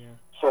 Exactly, yeah.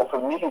 So for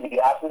me, the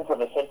absence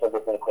of a symptom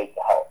doesn't equate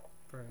to health.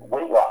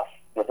 Weight loss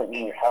doesn't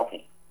mean you're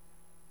healthy.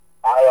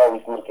 I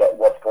always look at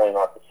what's going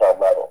on at the cell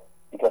level,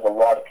 because a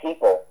lot of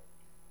people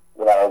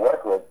that I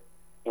work with,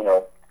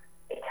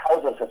 it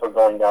tells us if we're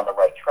going down the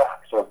right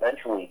track. So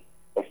eventually,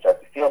 they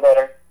start to feel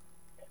better,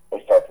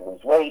 they start to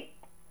lose weight,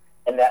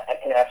 and that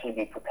can actually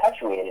be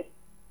perpetuated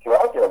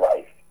throughout their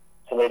life.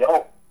 So they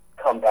don't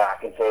come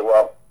back and say,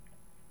 well,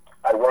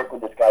 I worked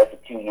with this guy for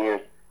 2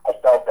 years, I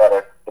felt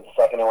better, but the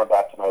second I went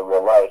back to my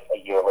real life, a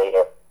year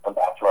later, I'm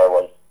back to where I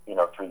was,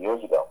 3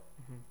 years ago.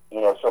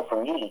 So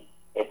for me,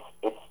 it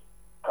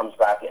comes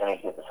back to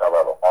energy at the cell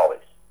level, always.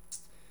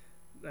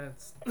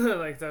 That's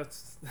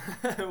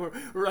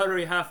we're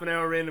already half an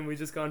hour in and we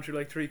just gone through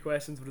like 3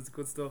 questions, but it's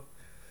good stuff.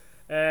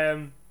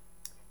 I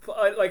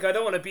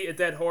don't want to beat a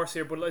dead horse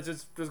here, but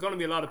there's going to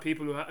be a lot of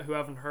people who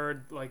haven't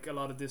heard like a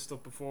lot of this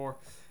stuff before.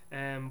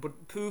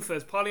 But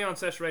PUFAs,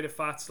 polyunsaturated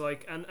fats,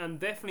 and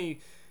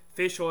definitely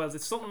fish oils.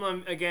 It's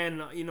something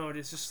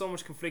there's just so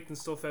much conflicting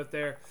stuff out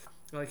there.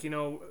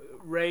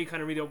 Ray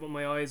kind of really opened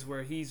my eyes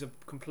where he's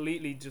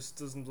completely just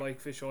doesn't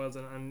like fish oils,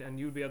 and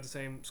you'd be at the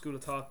same school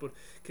of thought. But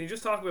can you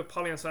just talk about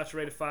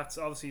polyunsaturated fats?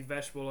 Obviously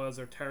vegetable oils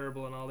are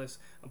terrible and all this,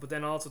 but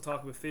then also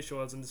talk about fish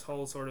oils and this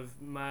whole sort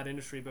of mad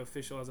industry about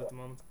fish oils at the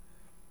moment.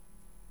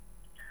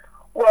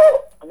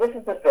 Well, this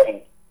is the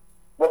thing.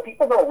 What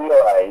people don't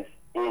realize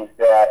is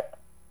that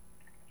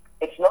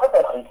it's not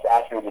that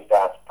unsaturated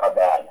fats are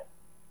bad.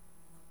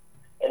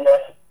 And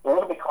that's a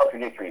little bit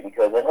contradictory,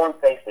 because everyone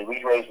thinks that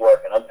read Ray's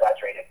work and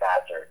unsaturated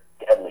fats are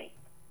deadly,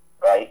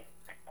 right?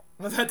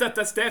 Well,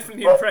 that's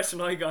definitely the impression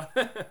I got.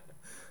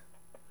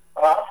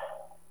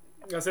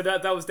 I said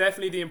that was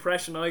definitely the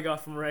impression I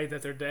got from Ray,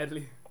 that they're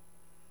deadly.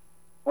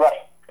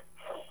 Right.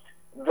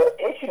 The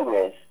issue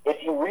is,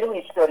 if you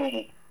really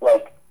study,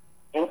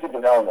 infant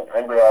development, or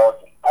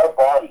embryology, our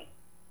body,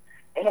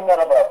 in a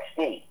metabolic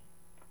state,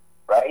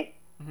 right,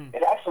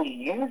 it actually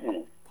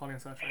uses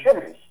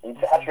sugars and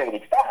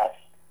saturated fats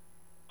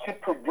to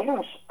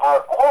produce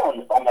our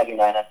own omega-9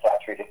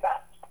 unsaturated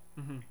fats,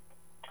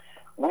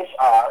 which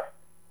are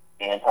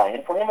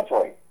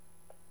anti-inflammatory.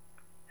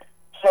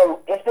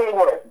 So if they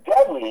were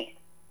deadly,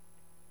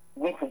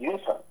 we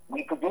produce them.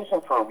 We produce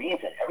them for a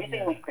reason.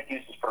 Everything we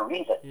produce is for a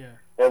reason.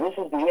 Now, this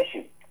is the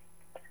issue.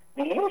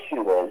 The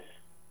issue is,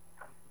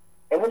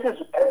 and this is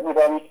with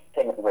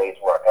everything with Ray's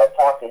work, I've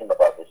talked to him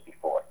about this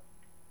before,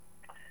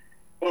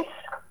 it's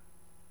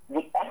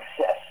the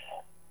excess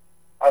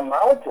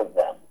amount of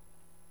them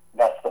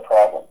that's the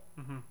problem.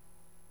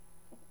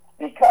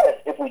 Because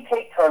if we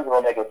take tons of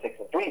omega-6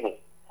 and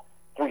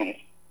 3s,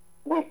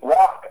 we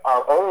block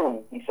our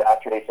own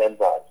desaturated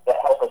enzymes that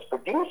help us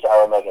produce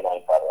our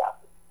omega-9 fatty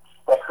acids,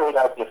 that create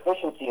our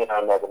deficiency in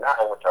our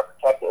omega-9, which are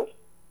protective,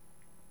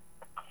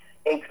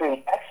 and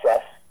create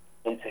excess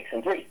in 6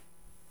 and 3.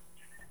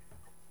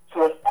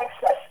 So an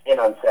excess in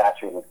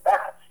unsaturated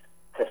fats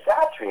to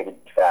saturated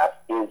fats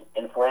is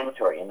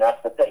inflammatory, and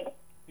that's the thing.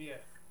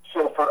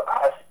 So for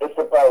us, it's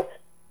about,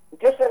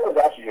 just as with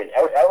estrogen,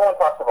 everyone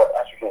talks about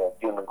estrogen as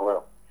doom and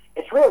gloom.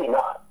 It's really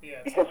not,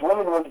 because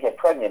women wouldn't get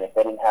pregnant if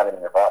they didn't have it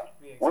in their body.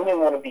 Women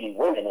wouldn't be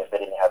women if they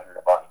didn't have it in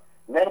their body.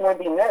 Men wouldn't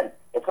be men.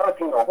 It's not a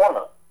female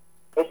hormone.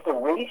 It's the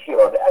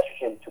ratio of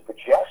estrogen to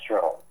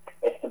progesterone.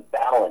 It's the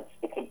balance.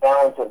 It's a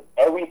balance of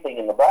everything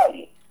in the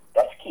body.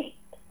 That's key.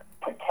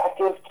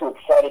 Protective to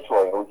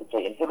excitatory, or we could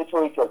say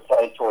inhibitory to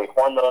excitatory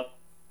hormone.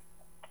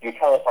 You're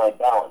trying to find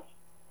balance.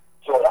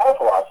 So with our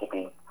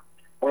philosophy,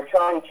 we're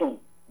trying to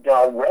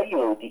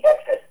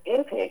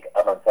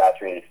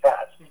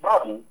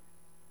from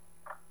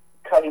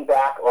cutting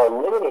back or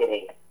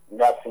eliminating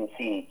nuts and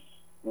seeds,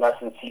 nuts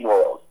and seed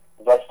oils,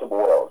 vegetable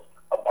oils,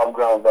 above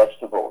ground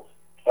vegetables,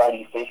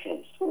 fatty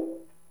fishes,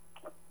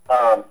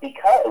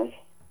 because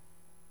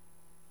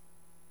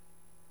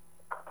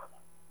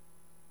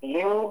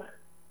you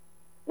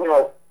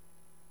know,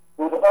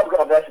 with above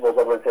ground vegetables,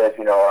 everyone says,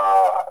 they're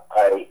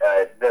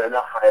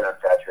not high in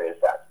unsaturated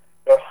fats.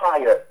 They're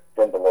higher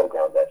than below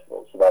ground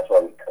vegetables, so that's why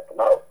we cut them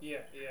out. Yeah,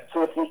 yeah.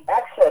 So it's the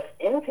excess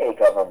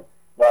intake of them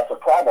that's a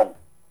problem.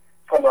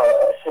 From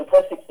a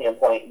simplistic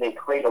standpoint, they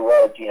create a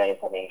lot of GI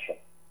inflammation.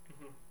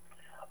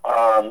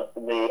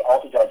 They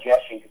alter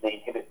digestion because they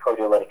inhibit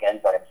proteolytic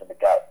enzymes in the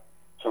gut,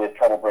 so we have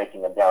trouble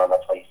breaking them down.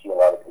 That's why you see a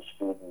lot of this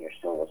food in your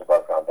stool is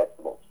above ground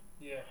vegetables.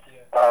 Yeah,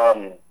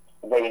 yeah.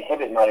 They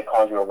inhibit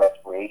mitochondrial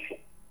respiration.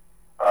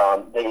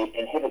 They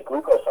inhibit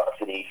glucose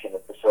oxidation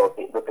and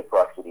facilitate lipid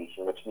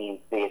peroxidation, which means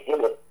they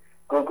inhibit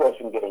glucose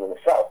from getting in the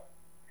cell,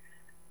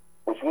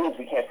 which means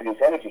we can't produce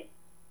energy,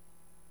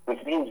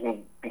 which means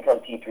we become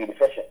T3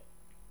 deficient,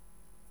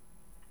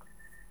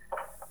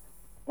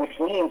 which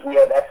means we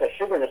have excess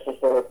sugar in the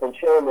system. It's been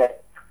shown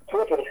that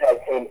turkeys have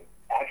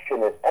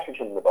action as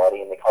estrogen in the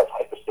body, and they cause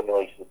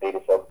hyperstimulation of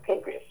beta cells of the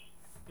pancreas,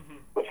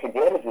 which can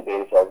damage the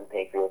beta cells of the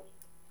pancreas,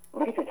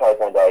 lead to type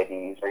 1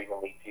 diabetes, or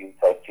even lead to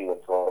type 2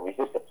 insulin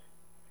resistance.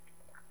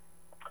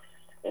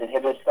 It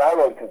inhibits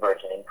thyroid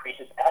conversion,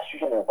 increases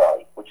estrogen in the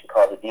body, which can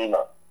cause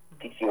edema,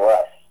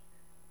 PCOS,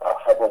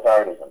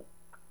 hypothyroidism.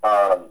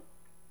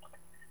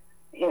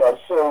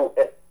 So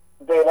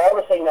they have all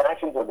the same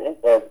actions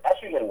as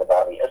estrogen in the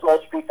body, as well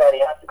as free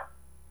fatty acids.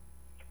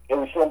 It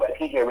was shown by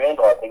P.J.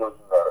 Randall, I think it was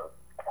in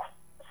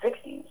the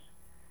 60s,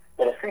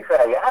 that it's free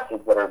fatty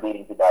acids that are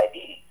leading to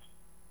diabetes.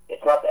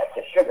 It's not the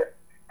excess sugar,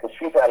 because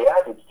free fatty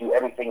acids do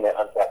everything that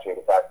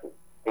unsaturated fats do.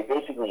 They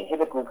basically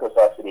inhibit glucose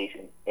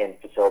oxidation and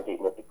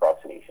facilitate lipid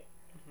peroxidation.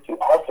 To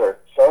alter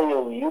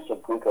cellular use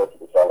of glucose at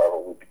the cell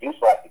level, we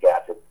produce lactic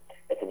acid.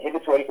 It's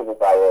inhibitory for the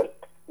thyroid.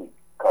 We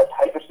cause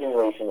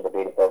hyperstimulation of the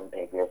beta cells in the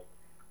pancreas,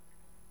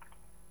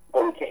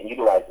 but we can't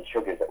utilize the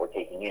sugars that we're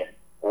taking in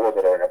or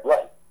that are in our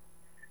blood.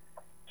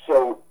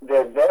 So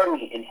they're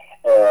very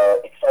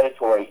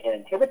excitatory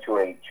and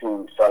inhibitory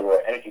to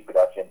cellular energy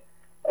production,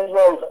 as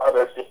well as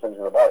other systems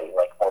in the body,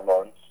 like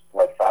hormones,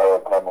 like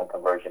thyroid hormone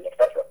conversion,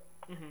 etc.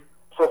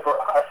 So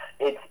for us,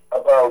 it's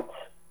about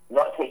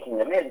not taking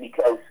them in,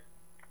 because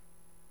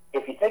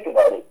if you think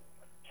about it,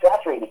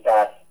 saturated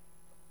fats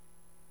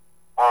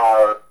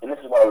are, and this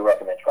is why we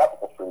recommend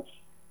tropical fruits,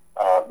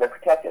 they're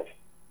protective.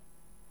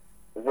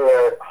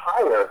 They're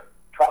higher,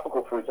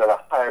 tropical fruits are a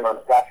higher amount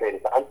of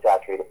saturated to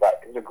unsaturated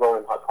fat because they're grown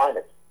in hot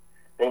climates.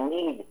 They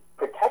need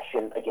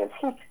protection against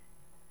heat,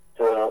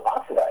 so they don't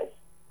oxidize.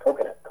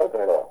 Coconut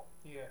oil.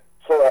 Yeah.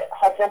 So at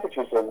hot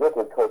temperatures they're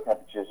liquid, cold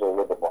temperatures are a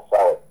little bit more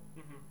solid.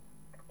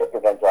 It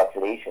prevents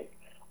oxidation.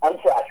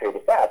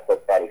 Unsaturated fats,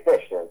 like fatty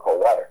fish, they're in cold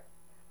water.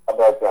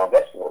 Above ground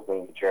vegetables, they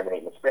need to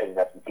germinate in the spring,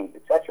 nuts and seeds,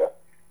 etc.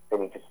 They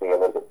need to stay a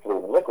little bit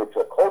fluid and liquid, so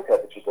at cold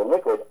temperatures they're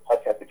liquid,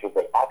 hot temperatures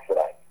they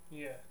oxidize.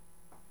 Yeah.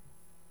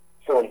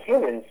 So in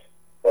humans,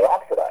 they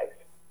oxidize.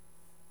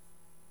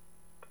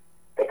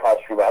 They cause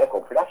free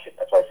radical production.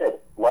 That's why I said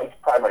light's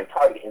primary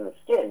target in the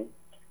skin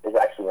is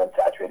actually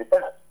unsaturated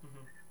fats.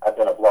 I've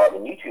done a blog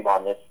and YouTube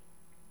on this,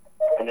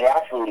 and they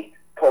actually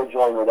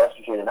co-join with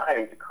estrogen and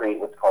iron to create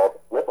what's called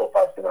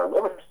lipofuscin or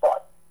liver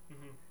spot.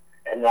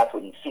 And that's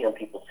what you see on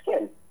people's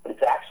skin, but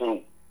it's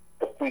actually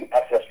the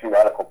excess free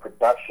radical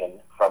production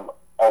from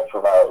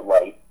ultraviolet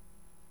light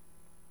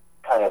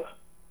kind of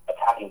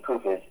attacking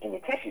PUFAs in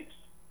your tissues.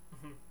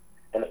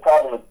 And the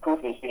problem with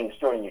PUFAs being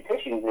stored in your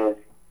tissues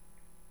is,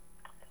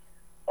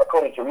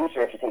 according to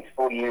research, it takes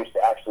 40 years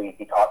to actually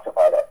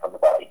detoxify that from the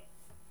body.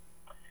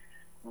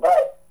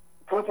 But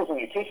PUFAs in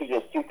your tissues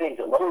does two things.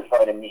 It lowers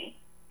vitamin E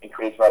and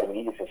creates vitamin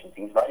E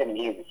deficiencies. Vitamin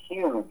E is a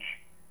huge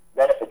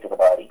benefit to the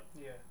body.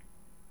 Yeah.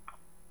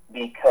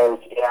 Because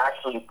it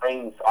actually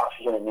brings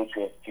oxygen and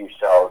nutrients to your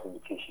cells and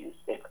your tissues.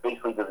 It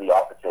basically does the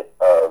opposite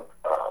of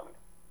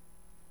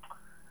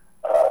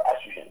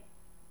estrogen.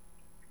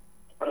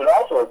 But it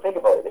also, think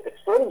about it, if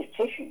it's stored in your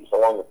tissues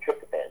along with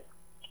tryptophan,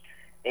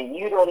 and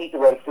you don't eat the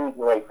right foods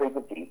in the right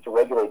frequencies to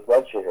regulate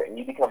blood sugar, and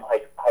you become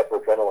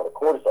hyperadrenal and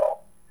cortisol,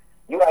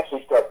 you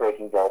actually start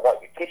breaking down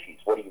your tissues.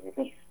 What do you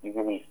release? You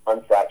release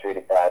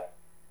unsaturated fat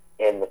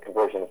and the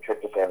conversion of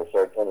tryptophan to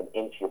serotonin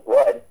into your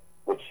blood,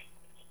 which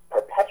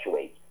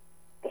perpetuates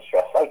the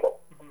stress cycle.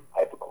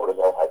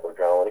 Hypercortisol,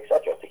 hyperadrenaline,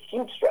 etc. It's a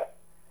huge stress.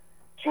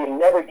 So you're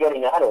never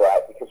getting out of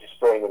that because you're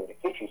storing it in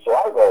your tissues. So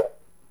our goal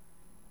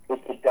is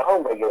to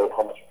downregulate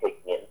how much you're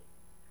taking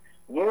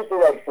in. Use the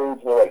right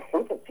foods and the right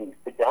frequencies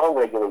to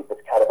downregulate this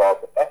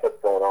catabolic effect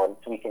that's going on,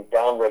 so we can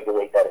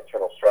downregulate that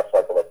internal stress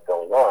cycle that's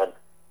going on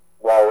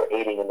while we're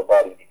aiding in the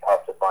body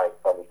detoxifying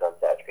from these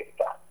unsaturated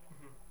fats.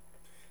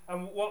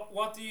 And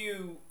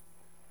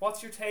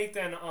what's your take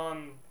then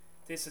on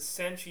this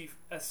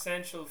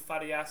essential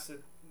fatty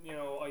acid,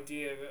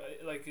 idea?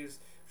 Like, is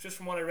just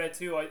from what I read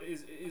too,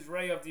 is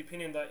Ray of the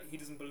opinion that he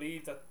doesn't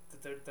believe that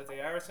they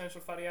are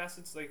essential fatty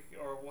acids? Like,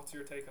 or what's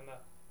your take on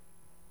that?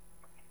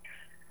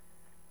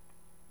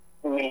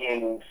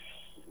 Meaning,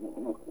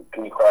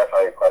 can you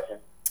clarify your question?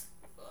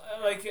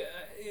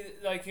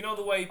 Like you know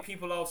the way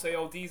people all say,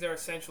 oh, these are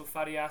essential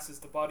fatty acids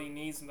the body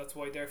needs, and that's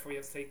why therefore you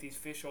have to take these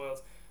fish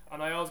oils.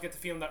 And I always get the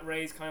feeling that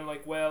Ray's kind of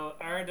like, well,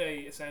 are they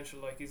essential?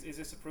 Like, is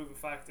this a proven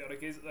fact?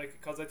 Like, is like,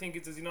 because I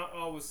think does he not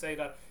always say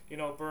that, you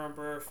know,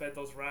 Burr fed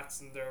those rats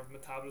and their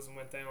metabolism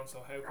went down, so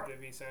how could they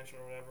be essential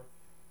or whatever?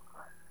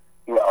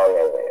 Yeah.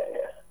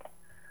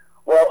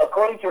 Well,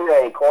 according to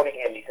Ray, quoting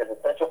him, he says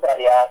essential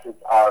fatty acids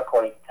are,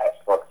 according to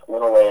textbooks,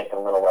 linoleic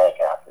and linoleic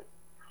acids,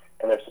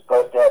 and they're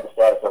supposed to have the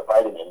status of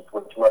vitamins,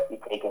 which must be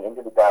taken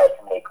into the diet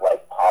to make life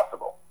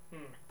possible.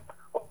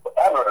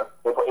 However,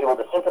 if we're able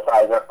to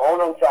synthesize our own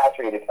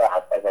unsaturated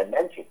fats, as I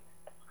mentioned,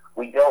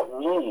 we don't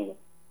need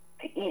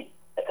to eat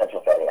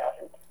essential fatty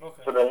acids.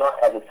 Okay. So they're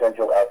not as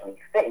essential as we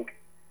think.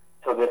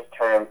 So this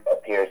term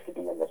appears to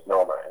be a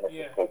misnomer, and this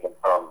is taken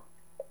from,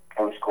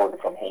 I was quoted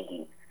from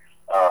Hanke,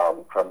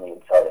 from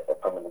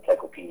an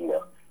encyclopedia.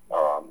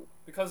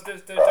 Because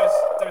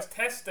there's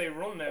tests they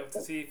run now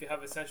to see if you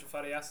have essential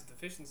fatty acid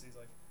deficiencies,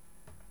 like.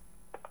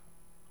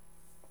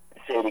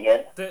 Say it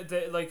again.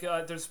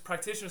 There's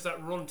practitioners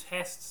that run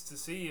tests to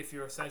see if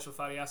you're essential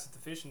fatty acid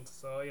deficient.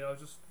 So I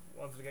just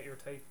wanted to get your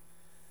take.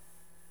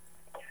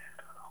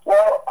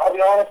 Well, I'll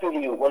be honest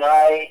with you. When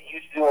I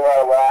used to do a lot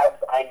of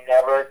labs, I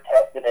never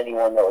tested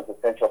anyone that was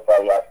essential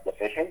fatty acid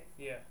deficient.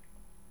 Yeah.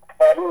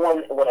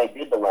 Everyone, when I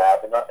did the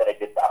lab, and not that I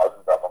did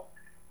thousands of them,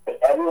 but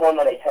everyone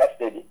that I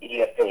tested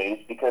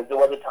EFAs, because there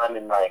was a time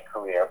in my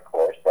career, of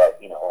course, that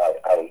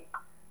I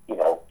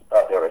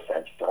thought they were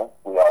essential.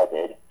 We all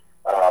did.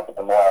 But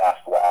the more I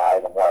asked why,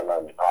 the more I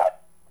learned they're not.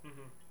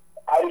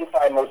 I didn't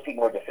find most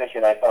people were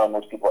deficient. I found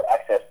most people were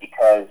excess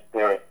because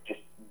they're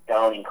just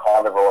downing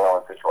cod liver oil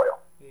and fish oil.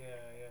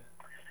 Yeah.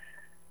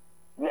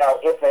 Now,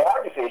 if they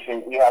are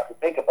deficient, we have to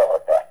think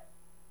about that.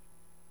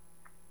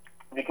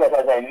 Because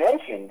as I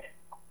mentioned,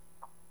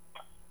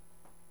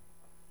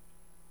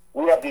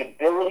 we have the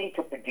ability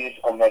to produce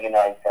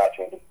omega-9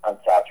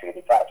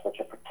 unsaturated fats, which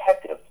are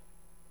protective.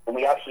 And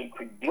we actually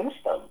produce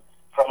them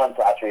from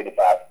unsaturated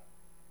fats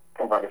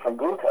converted from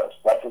glucose.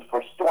 That's just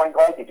for storing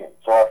glycogen.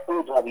 So our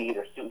foods will be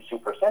either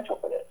super essential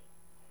for this.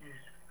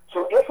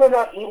 So if we're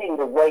not eating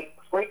the right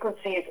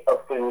frequencies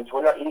of foods,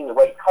 we're not eating the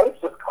right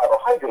types of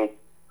carbohydrates,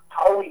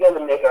 how are we going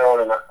to make our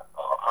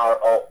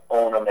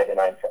own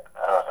omega-9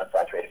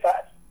 unsaturated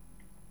fats?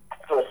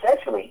 So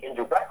essentially,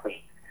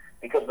 indirectly,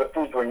 because the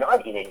foods we're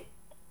not eating,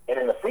 and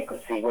in the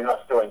frequency we're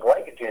not storing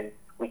glycogen,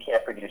 we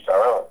can't produce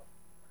our own.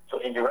 So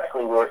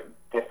indirectly we're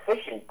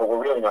deficient, but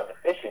we're really not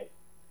deficient.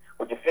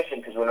 We're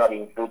deficient because we're not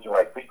eating foods in the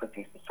right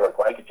frequencies to store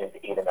glycogen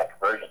to aid in that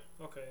conversion.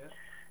 Okay.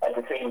 Yeah. At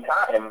the same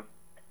time,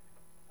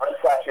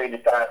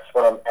 unsaturated fats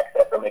from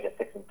excess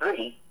omega-6 and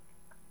 3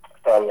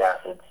 fatty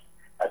acids,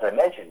 as I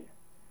mentioned,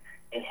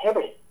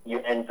 inhibit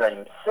your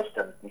enzyme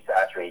system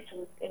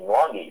desaturations and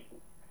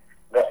elongases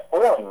that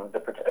form the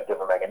protective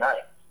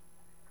omega-9s.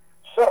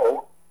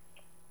 So,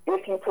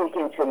 if you take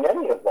in too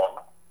many of them,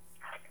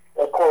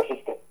 of course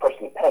it's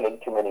person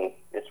dependent, too many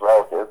is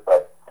relative,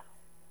 but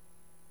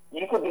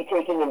you could be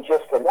taking in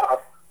just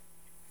enough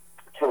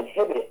to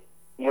inhibit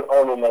your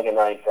own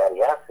omega-9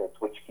 fatty acids,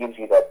 which gives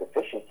you that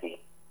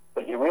deficiency,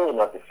 but you're really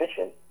not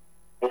deficient.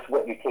 It's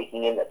what you're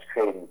taking in that's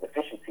creating the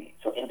deficiency.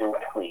 So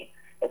indirectly,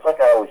 it's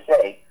like I always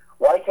say,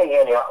 why take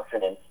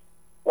antioxidants?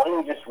 Why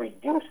don't you just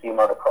reduce the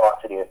amount of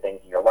porosity of things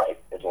in your life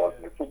as well as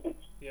in your foods?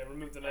 Yeah,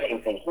 remove the negative.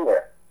 Same thing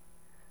here.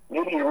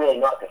 Maybe you're really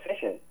not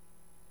deficient.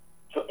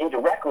 So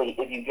indirectly,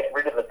 if you get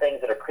rid of the things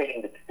that are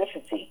creating the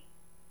deficiency,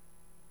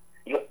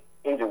 you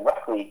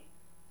indirectly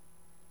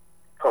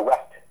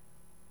correct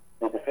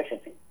the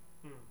deficiency.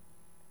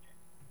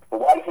 But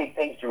why take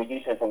things to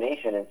reduce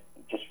inflammation and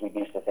just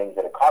reduce the things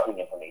that are causing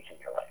inflammation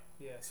in your life?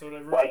 Yeah. So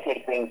why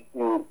take things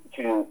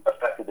to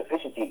affect the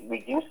deficiency?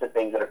 Reduce the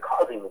things that are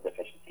causing the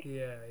deficiency.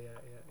 Yeah.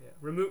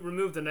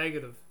 Remove the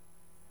negative.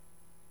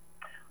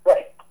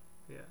 Right.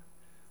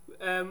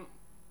 Yeah.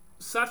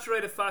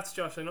 Saturated fats,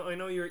 Josh. I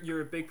know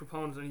you're a big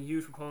proponent and a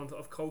huge proponent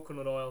of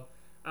coconut oil.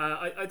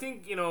 I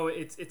think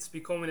it's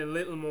becoming a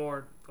little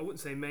more, I wouldn't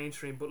say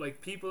mainstream, but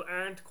like people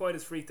aren't quite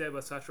as freaked out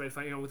about saturated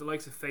fat. With the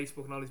likes of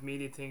Facebook and all these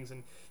media things,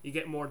 and you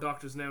get more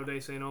doctors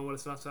nowadays saying, "Oh, well,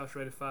 it's not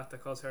saturated fat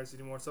that causes heart disease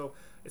anymore." So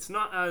it's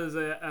not as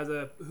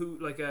a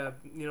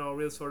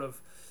real sort of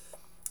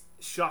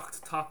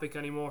shocked topic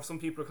anymore. Some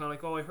people are kind of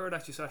like, "Oh, I heard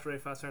actually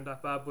saturated fats aren't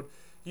that bad," but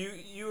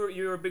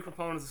you're a big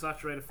proponent of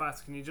saturated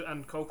fats.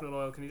 And coconut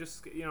oil? Can you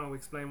just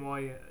explain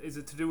why? Is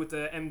it to do with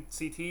the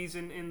MCTs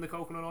in the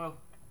coconut oil?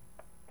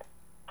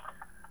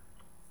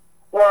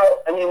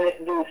 Well, I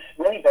mean, there's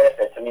many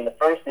benefits. I mean, the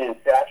first is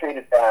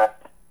saturated fats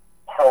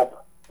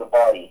help the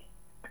body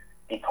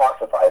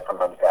detoxify from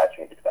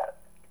unsaturated fats.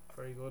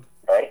 Very good.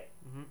 Right?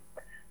 Mm-hmm.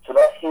 So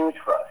that's huge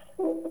for us.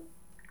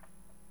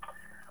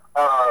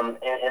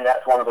 And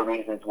that's one of the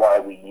reasons why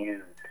we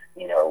use,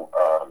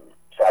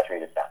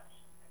 saturated fats.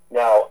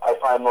 Now, I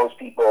find most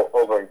people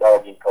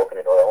overindulge in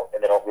coconut oil,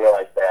 and they don't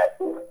realize that,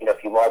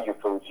 if you log your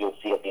foods, you'll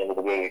see at the end of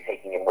the day you're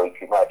taking in way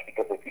too much,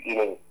 because if you're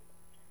eating,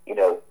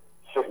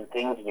 certain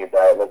things in your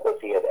diet, like let's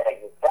say you have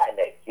eggs and fattened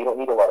eggs, you don't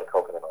need a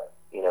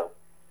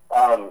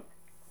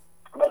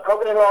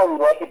coconut oil,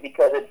 we like it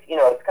because it's,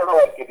 it's kind of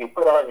like if you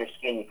put it on your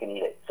skin, you can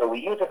eat it. So we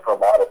use it for a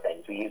lot of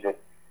things. We use it,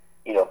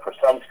 for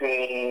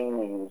sunscreen.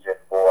 We use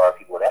it for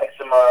people with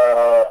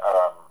eczema,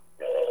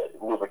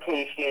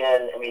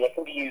 lubrication. I mean, it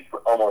can be used for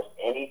almost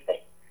anything.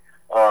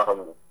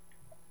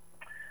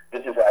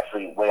 This is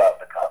actually way off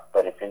the cuff,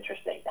 but it's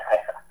interesting.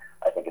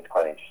 I think it's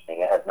quite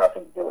interesting. It has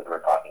nothing to do with what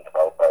we're talking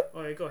about. But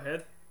all right, go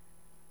ahead.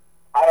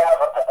 I have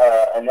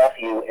a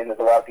nephew, and there's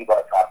a lot of people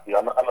I talk to.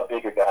 I'm a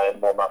bigger guy, I'm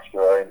more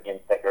muscular and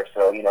thicker,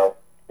 so,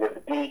 we're at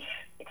the beach,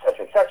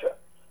 etc., etc.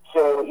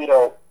 So,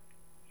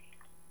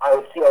 I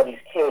would see all these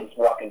kids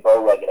walking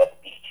bow-legged at the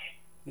beach,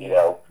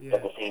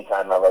 At the same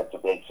time my legs are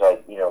big, so I,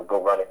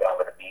 go running down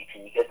to the beach,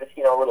 and you get this,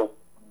 little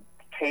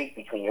tape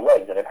between your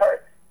legs, and it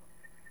hurts.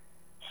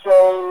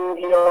 So,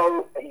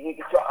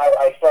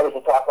 I started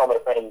to talk to all my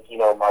friends,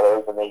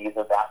 mothers, and they use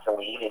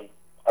Vaseline, and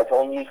I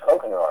told them to use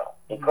coconut oil.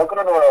 And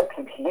coconut oil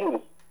can be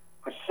used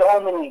for so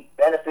many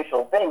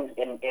beneficial things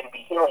and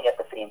be healing at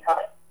the same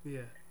time.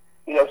 Yeah.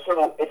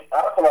 So it's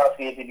our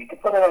philosophy is if you can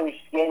put it on your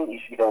skin, you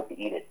should be able to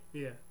eat it.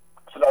 Yeah.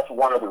 So that's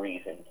one of the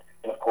reasons,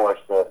 and of course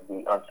the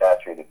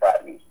unsaturated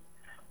fat reason.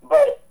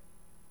 But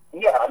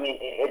yeah, I mean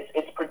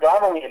it's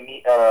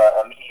predominantly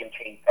a medium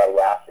chain fatty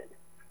acid.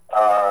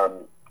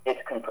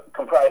 It's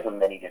comprised of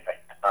many different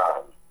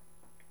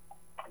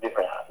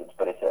acids,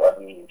 but it's a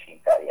medium chain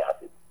fatty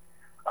acid.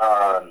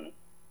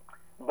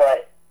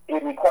 But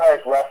it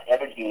requires less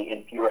energy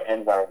and fewer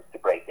enzymes to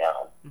break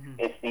down. Mm-hmm.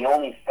 It's the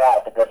only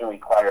fat that doesn't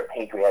require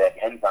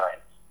pancreatic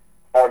enzymes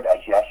or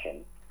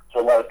digestion. So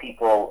a lot of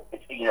people,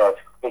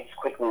 it's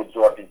quickly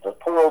absorbed into the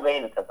portal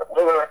vein and the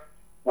liver,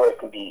 where it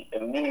can be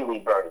immediately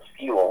burned as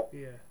fuel.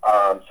 Yeah.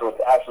 So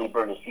it's actually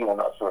burned as fuel,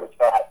 not stored as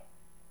fat.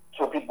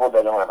 So people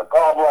that don't have a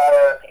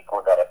gallbladder,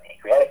 people that have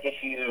pancreatic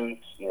issues,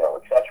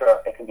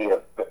 etc., it can be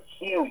a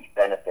huge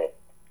benefit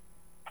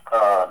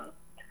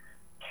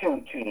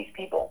to these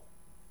people.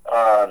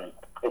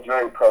 It's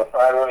very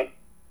pro-thyroid,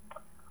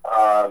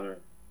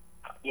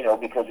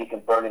 because we can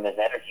burn it as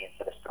energy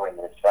instead of storing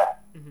it as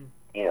fat.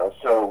 Mm-hmm.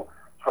 So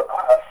for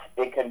us,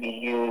 it can be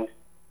used,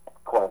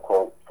 quote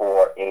unquote,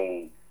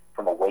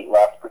 from a weight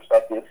loss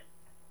perspective,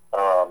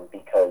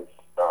 because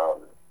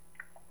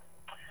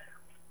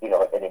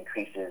it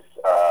increases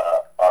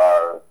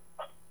our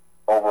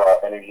overall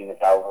energy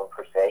metabolism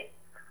per se.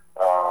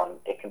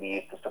 It can be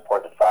used to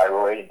support the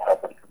thyroid and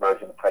help with the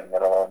conversion of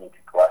pregnenolone into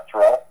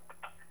cholesterol.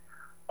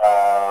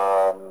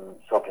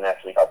 So it can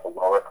actually help with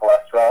lower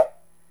cholesterol.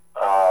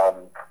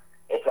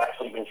 It's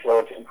actually been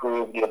shown to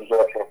improve the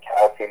absorption of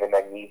calcium and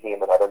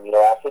magnesium and other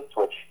amino acids,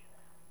 which,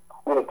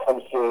 when it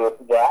comes to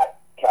that,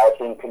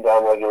 calcium can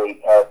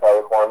downregulate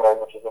parathyroid hormone,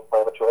 which is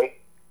inflammatory.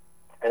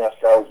 And our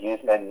cells use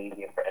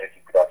magnesium for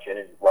energy production,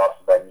 and loss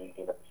of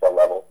magnesium at the cell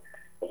level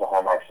is a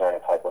hallmark sign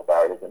of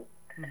hypothyroidism.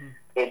 Mm-hmm.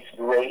 It's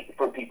great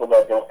for people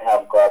that don't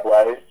have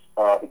gallbladders,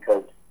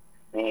 because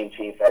medium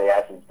chain fatty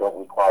acids don't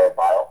require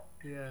bile.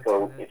 Yeah,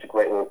 so it's a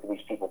great way for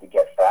these people to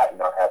get fat and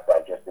not have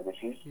digestive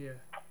issues. Yeah.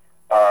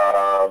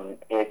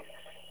 It's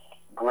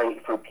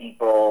great for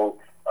people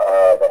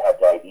that have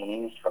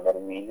diabetes for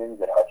many reasons.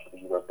 It helps with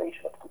the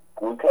utilization of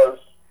glucose.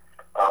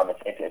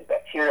 It's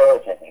antibacterial,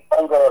 it's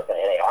antifungal, it's an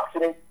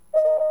antioxidant.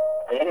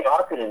 An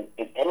antioxidant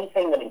is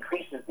anything that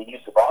increases the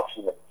use of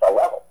oxygen at the cell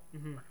level.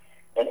 Mm-hmm.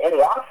 An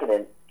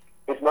antioxidant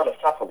is not a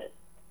supplement.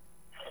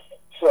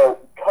 So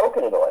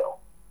coconut oil,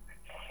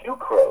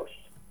 sucrose,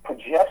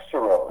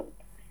 progesterone,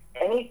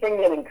 anything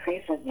that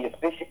increases the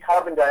efficient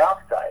carbon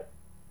dioxide,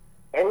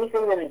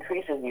 anything that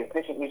increases the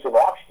efficient use of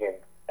oxygen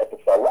at the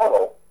cell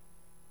level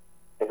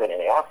is an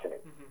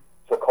antioxidant. Mm-hmm.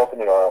 So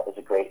coconut oil is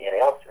a great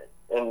antioxidant.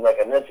 And like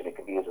I mentioned, it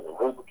can be used as a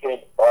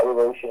lubricant, body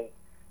lotion,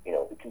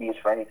 it can be used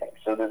for anything.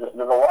 So there's a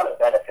lot of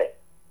benefit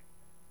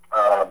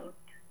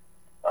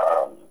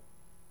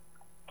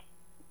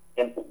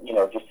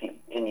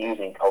in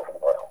using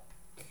coconut oil.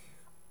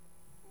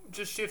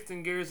 Just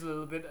shifting gears a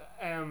little bit,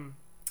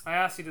 I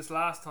asked you this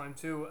last time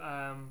too.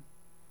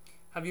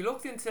 Have you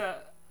looked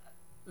into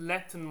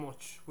leptin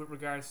much with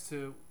regards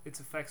to its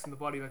effects on the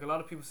body? Like a lot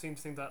of people seem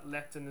to think that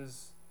leptin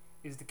is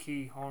the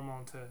key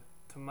hormone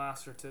to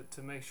master,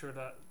 to make sure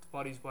that the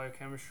body's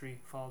biochemistry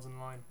falls in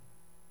line.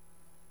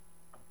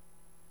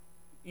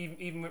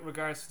 Even with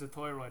regards to the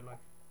thyroid, like.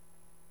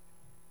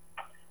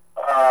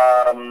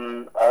 I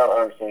don't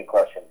understand your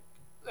question.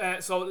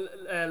 So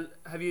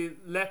have you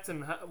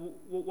leptin?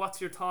 What's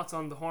your thoughts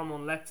on the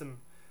hormone leptin?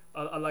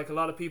 Like a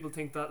lot of people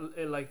think that,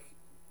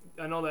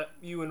 I know that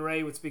you and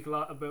Ray would speak a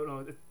lot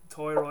about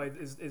thyroid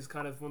is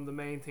kind of one of the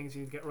main things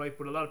you need to get right,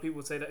 but a lot of people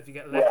would say that if you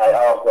get leptin.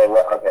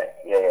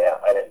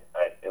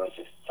 It was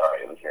just,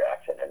 sorry, it was your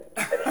accent.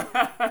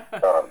 I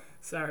didn't,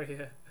 sorry,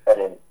 yeah. I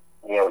didn't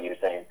hear what you were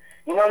saying.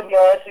 To be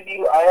honest with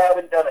you, I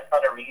haven't done a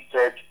ton of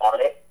research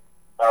on it.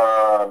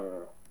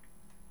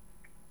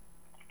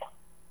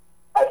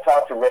 I've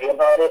talked to Ray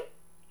about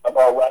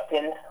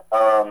leptin.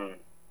 I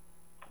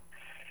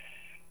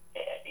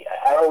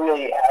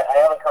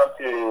haven't come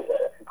to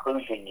a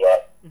conclusion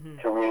yet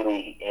to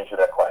really answer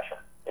that question.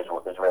 Is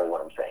really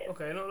what I'm saying.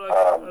 Okay,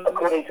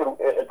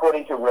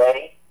 according to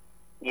Ray,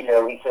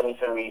 he sent me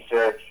some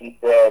research. He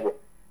said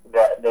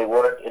that they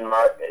work in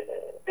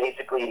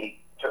basically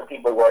certain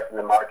people work in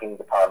the marketing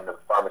department of a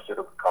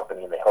pharmaceutical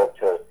company, and they hope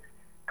to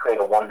create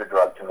a wonder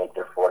drug to make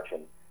their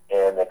fortune.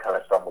 And they kind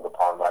of stumbled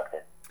upon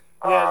lectin.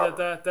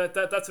 Yeah,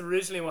 that's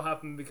originally what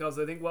happened, because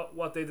I think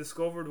what they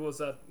discovered was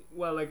that,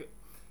 well, like,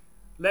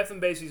 leptin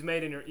basically is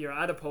made in your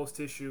adipose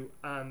tissue,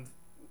 and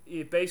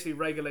it basically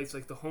regulates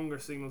like the hunger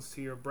signals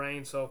to your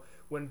brain. So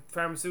when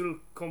pharmaceutical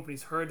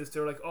companies heard this, they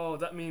were like, oh,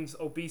 that means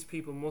obese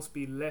people must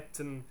be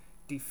leptin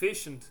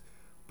deficient,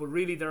 but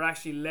really they're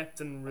actually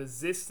leptin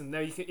resistant. Now,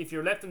 if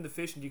you're leptin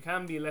deficient, you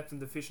can be leptin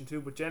deficient too,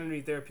 but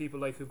generally there are people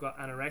like who've got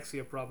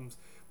anorexia problems.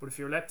 But if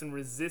you're leptin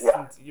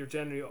resistant, you're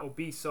generally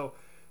obese. So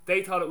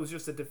they thought it was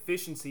just a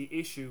deficiency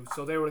issue.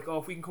 So they were like, oh,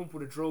 if we can come up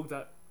with a drug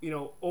that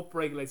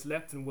upregulates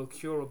leptin, will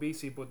cure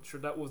obesity. But sure,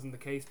 that wasn't the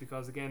case,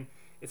 because again,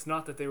 it's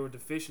not that they were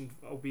deficient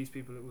obese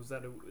people; it was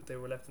that they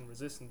were leptin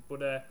resistant.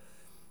 But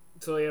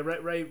so yeah,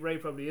 Ray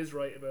probably is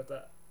right about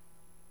that.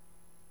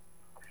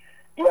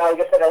 Yeah, like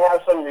I said, I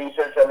have some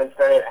research I've been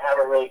studying. I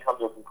haven't really come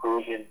to a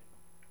conclusion.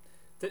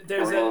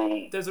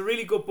 There's a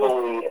really good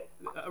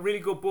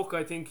book,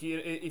 I think,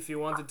 if you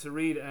wanted to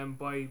read,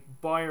 by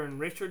Byron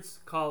Richards,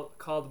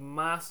 called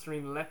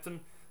Mastering Leptin.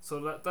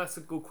 So that's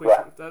a good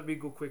that'd be a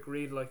good quick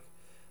read. Like,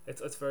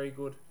 it's very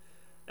good.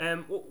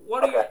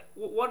 What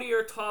are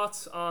your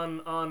thoughts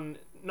on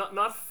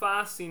not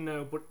fasting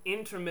now, but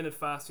intermittent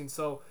fasting?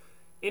 So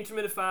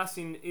intermittent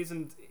fasting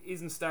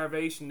isn't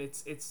starvation.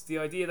 It's the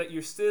idea that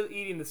you're still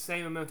eating the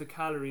same amount of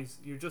calories.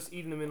 You're just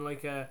eating them in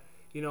like a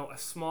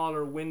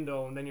smaller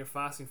window, and then you're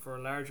fasting for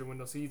a larger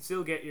window. So you'd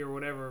still get your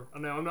whatever.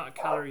 And now I'm not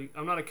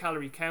a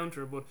calorie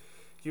counter, but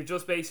you're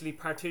just basically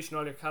partition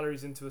all your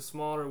calories into a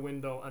smaller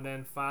window and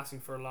then fasting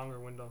for a longer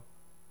window.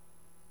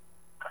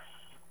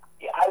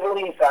 Yeah, I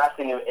believe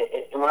fasting,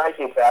 and when I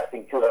say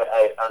fasting too,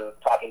 I'm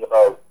talking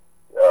about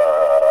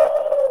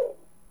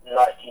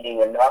not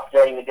eating enough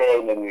during the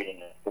day, maybe you're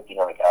eating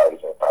 1,500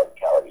 calories or 1,000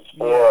 calories,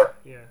 or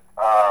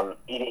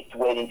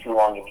waiting too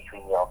long in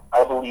between meals.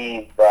 I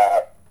believe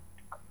that,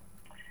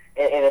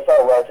 and it's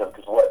all relative,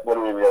 because what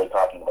are we really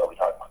talking about? We're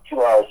talking about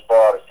 2 hours, 4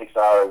 hours, 6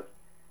 hours.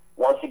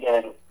 Once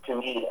again, to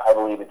me, I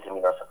believe it's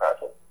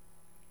immunosuppressive.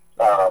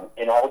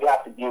 And all we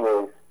have to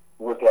do is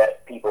look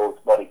at people's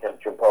body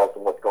temperature and pulse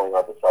and what's going on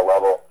at the cell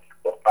level,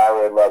 their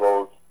thyroid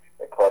levels,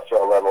 their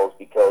cholesterol levels,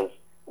 because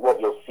what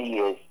you'll see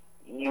is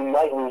you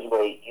might lose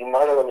weight, you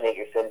might eliminate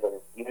your symptoms,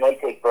 you might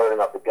take burden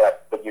off the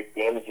gut, but you're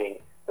damaging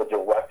the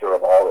director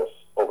of all this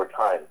over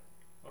time.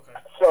 Okay.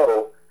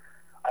 So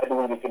I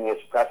believe it's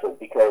immunosuppressive,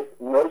 because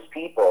most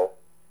people,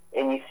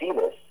 and you see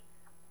this,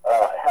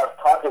 have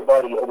taught their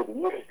body over the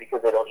years,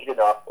 because they don't eat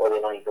enough, or they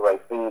don't eat the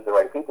right food, the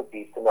right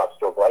frequencies, to not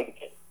store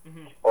glycogen.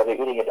 Mm-hmm. Or they're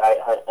eating a diet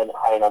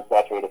high in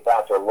unsaturated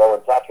fats or low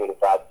in saturated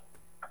fats,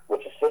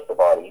 which assist the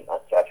body,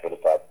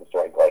 unsaturated fats, in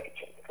storing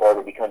glycogen. Or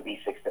they become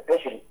B6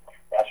 deficient,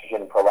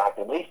 estrogen and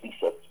prolactin release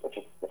B6, which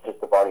assists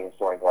the body in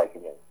storing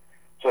glycogen.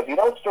 So if you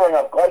don't store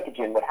enough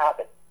glycogen, what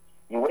happens?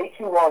 You wait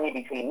too long in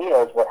between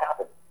meals, what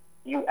happens?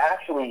 You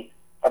actually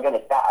are going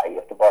to die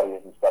if the body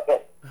doesn't step in.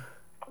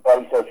 The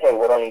body says, hey,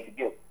 what do I need to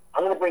do?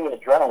 I'm going to bring in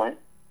adrenaline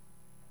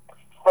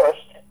first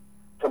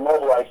to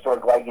mobilize stored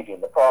glycogen.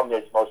 The problem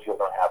is most people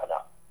don't have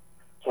enough.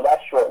 So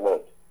that's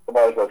short-lived. The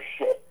body goes,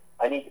 shit,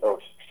 I need,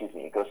 excuse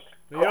me, it goes,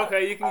 you're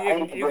okay,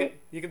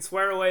 you can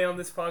swear away on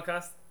this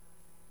podcast.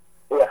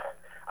 Yeah,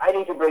 I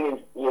need to bring in,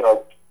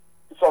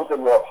 something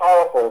more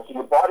powerful, so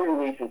your body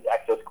releases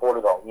excess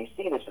cortisol. And you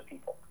see this with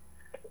people,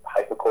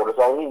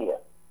 hypercortisolemia.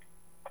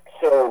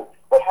 So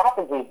what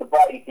happens is the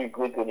body, through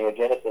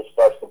gluconeogenesis,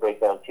 starts to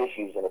break down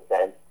tissues, in a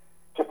sense,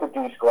 to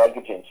produce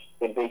glycogen,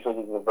 and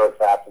basically convert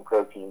fats and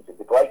proteins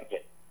into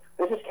glycogen.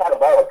 This is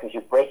catabolic, because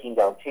you're breaking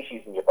down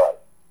tissues in your body,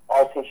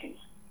 all tissues,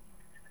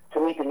 to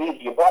meet the needs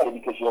of your body,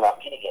 because you're not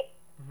eating it.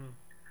 Mm-hmm.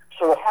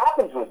 So what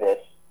happens with this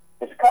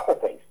is a couple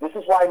things. This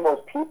is why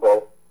most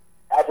people,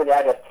 as an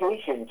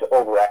adaptation to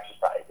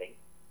over-exercising,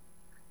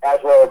 as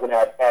well as an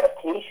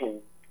adaptation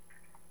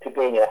to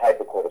being in a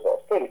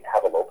hypercortisol state,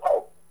 have a low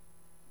pulse.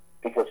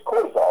 Because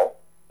cortisol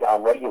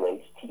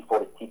downregulates T4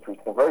 to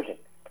T3 conversion.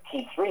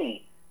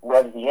 T3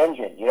 revs the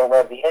engine. You don't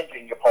rev the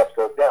engine, your pulse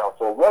goes down.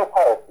 So a low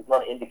pulse is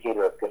not an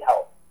indicator of good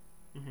health.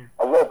 Mm-hmm.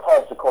 A low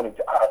pulse, according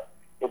to us,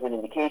 is an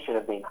indication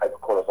of being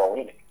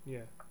hypercortisolemic.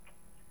 Yeah.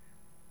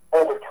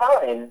 Over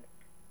time,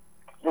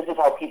 this is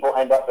how people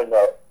end up in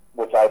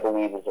which I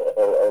believe is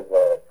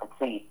a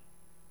complete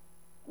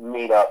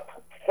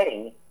made-up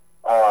thing,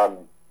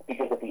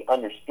 because if we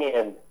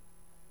understand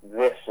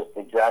this,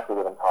 exactly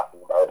what I'm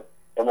talking about,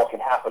 and what can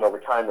happen over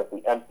time if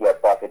we empty our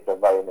buckets of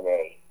vitamin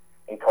A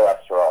and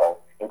cholesterol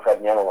and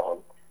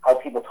pregnenolone, how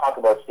people talk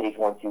about stage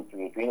 1, 2,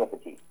 3 adrenal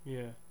fatigue.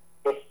 Yeah.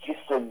 It's just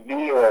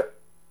severe.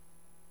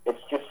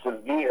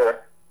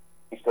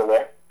 You still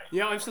there?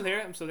 Yeah, I'm still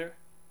here.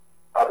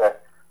 Okay.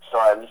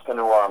 Sorry, I'm just going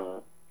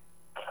to,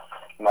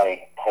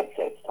 my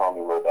headset's telling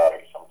me low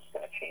battery, so I'm just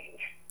going to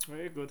change.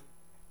 Very good.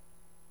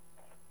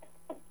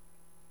 Can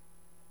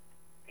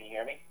you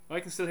hear me? I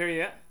can still hear you,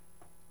 yeah.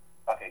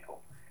 Okay, cool.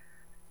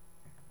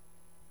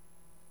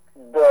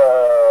 The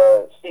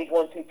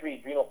 3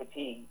 adrenal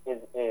fatigue is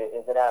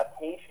an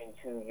adaptation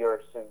to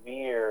your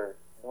severe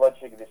blood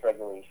sugar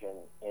dysregulation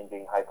and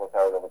being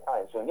hypothyroid over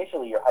time. So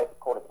initially, you're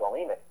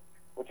hypercortisolemic,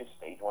 which is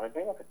stage 1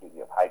 adrenal fatigue.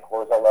 You have high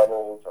cortisol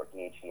levels or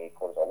DHEA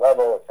cortisol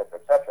level, et cetera,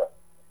 et cetera.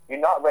 You're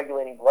not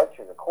regulating blood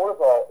sugar.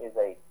 Cortisol is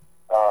a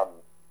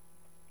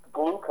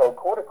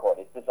glucocorticoid.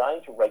 It's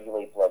designed to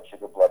regulate blood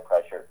sugar, blood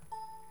pressure,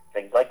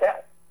 things like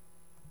that.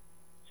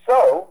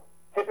 So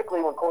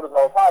typically, when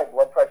cortisol is high,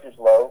 blood pressure is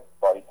low,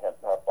 body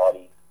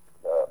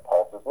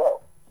pulse is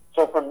low.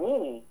 So for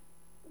me,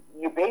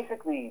 you're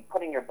basically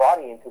putting your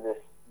body into this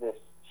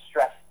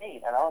stress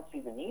state, and I don't see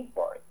the need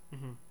for it.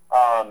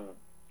 Mm-hmm.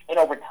 And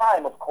over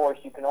time, of course,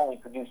 you can only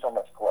produce so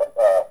much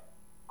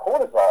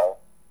cortisol,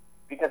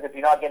 because if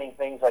you're not getting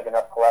things like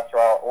enough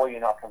cholesterol, or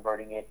you're not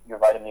converting it, you're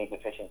vitamin A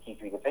deficient,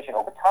 T3 deficient,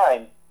 over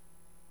time,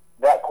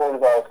 that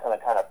cortisol is going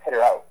to kind of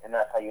peter out, and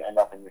that's how you end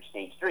up in your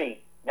stage 3.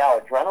 Now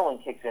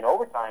adrenaline kicks in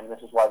over time, and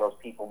this is why those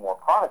people more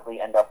chronically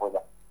end up with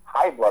a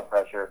high blood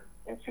pressure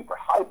and super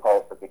high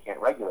pulse that they can't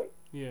regulate.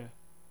 Yeah.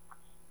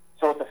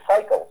 So it's a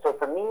cycle. So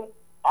for me,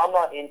 I'm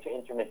not into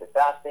intermittent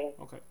fasting.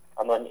 Okay.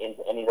 I'm not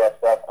into any of that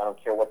stuff. I don't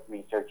care what the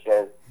research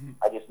says.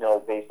 I just know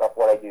based off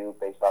what I do,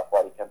 based off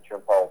body temperature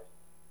and pulse,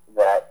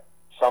 that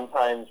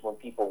sometimes when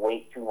people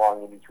wait too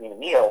long in between a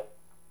meal,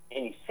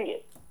 and you see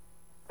it,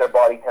 their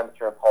body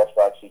temperature and pulse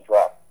will actually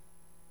drop.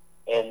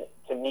 And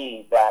to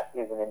me, that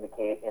is an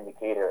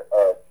indicator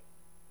of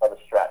a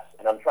stress.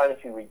 And I'm trying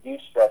to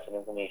reduce stress and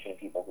inflammation in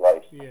people's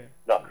lives,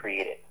 not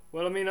create it.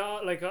 Well, I mean,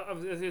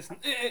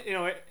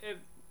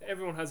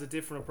 everyone has a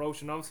different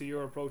approach, and obviously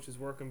your approach is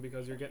working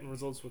because you're getting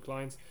results with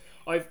clients.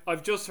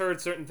 I've just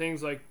heard certain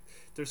things like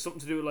there's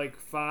something to do with like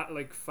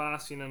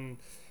fasting and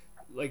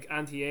like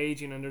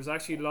anti-aging, and there's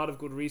actually a lot of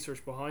good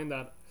research behind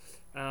that.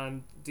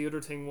 And the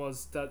other thing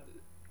was that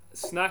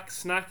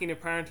snacking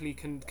apparently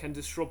can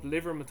disrupt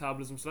liver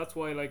metabolism. So that's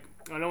why, like,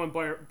 I know in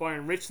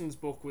Byron Richton's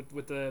book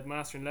with the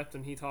Mastering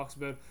Leptin, he talks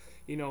about,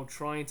 you know,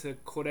 trying to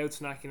cut out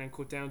snacking and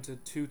cut down to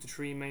 2 to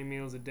 3 main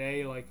meals a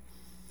day. Like,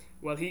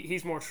 well,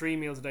 he's more 3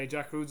 meals a day.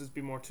 Jack Cruz would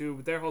be more 2.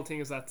 But their whole thing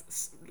is that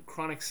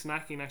chronic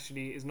snacking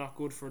actually is not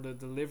good for the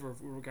liver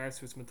with regards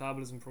to its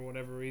metabolism for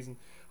whatever reason.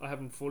 I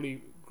haven't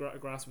fully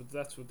grasped it.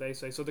 That's what they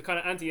say. So the kind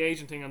of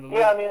anti-aging thing on the liver.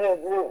 Yeah, I mean,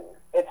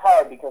 it's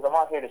hard because I'm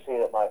not here to say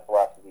that my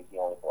philosophy is the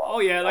only philosophy. Oh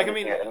yeah, like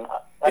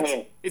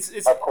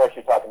it's of course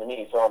you're talking to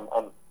me, so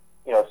I'm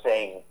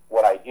saying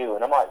what I do,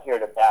 and I'm not here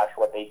to bash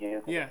what they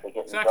do. Yeah, if they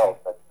get exactly. results,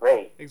 that's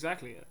great.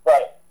 Exactly. Yeah.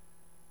 But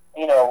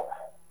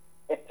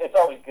it's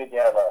always good to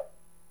have a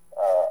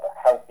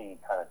healthy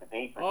kind of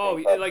debate.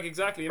 Like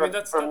exactly. I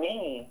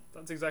mean,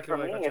 that's exactly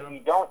what I got. If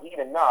you don't eat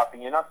enough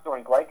and you're not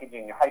storing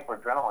glycogen, you're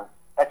hyperadrenaline.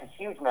 That's a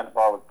huge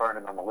metabolic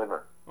burden on the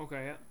liver.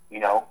 Okay.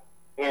 Yeah.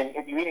 And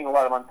if you're eating a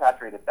lot of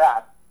unsaturated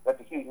fat,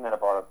 that's a huge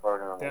metabolic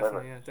burden on the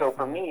liver. Yeah, so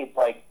for me, it's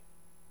like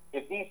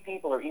if these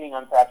people are eating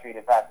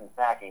unsaturated fats and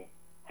snacking,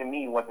 to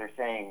me, what they're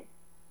saying,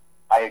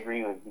 I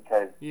agree with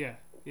because you're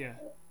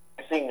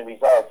seeing the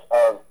results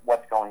of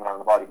what's going on in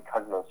the body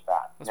because of those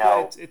fats. That's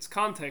now, it's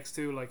context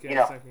too, like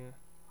exactly. Yeah.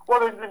 Well,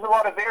 there's a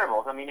lot of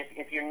variables. I mean,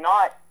 if you're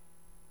not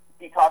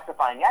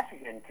detoxifying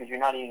estrogen because you're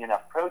not eating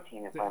enough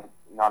protein,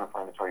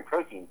 non-inflammatory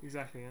protein,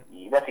 exactly,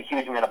 that's a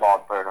huge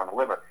metabolic burden on the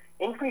liver.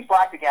 Increased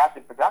lactic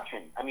acid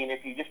production. I mean,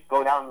 if you just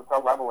go down to the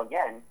cell level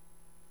again,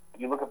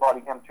 you look at body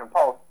temperature and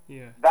pulse,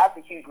 that's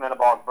a huge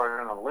metabolic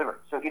burden on the liver.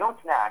 So if you don't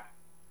snack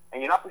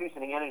and you're not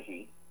producing any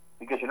energy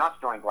because you're not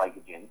storing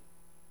glycogen,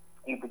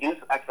 you produce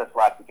excess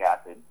lactic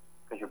acid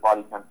because your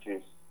body temperature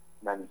is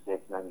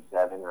 96,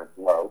 97, or it's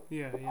low.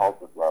 The pulse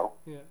is low.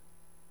 Yeah.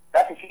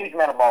 That's a huge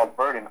metabolic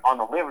burden on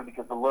the liver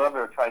because the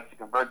liver tries to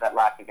convert that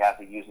lactic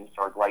acid using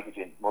stored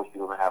glycogen. Most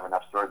people don't have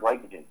enough stored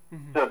glycogen.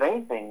 Mm-hmm. So if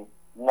anything,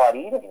 not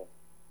eating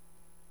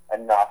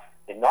enough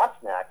and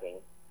not snacking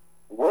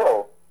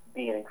will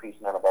be an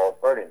increased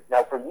metabolic burden.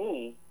 Now for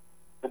me,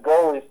 the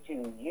goal is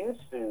to use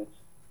foods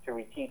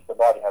to teach the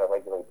body how to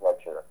regulate blood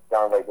sugar,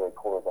 down-regulate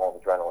cortisol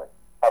and adrenaline,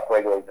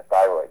 up-regulate the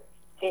thyroid.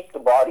 Teach the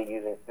body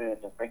using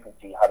foods and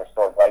frequency how to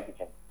store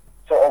glycogen.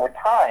 So over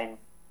time,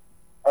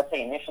 let's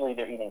say initially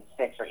they're eating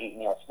 6 or 8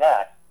 meal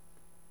snacks.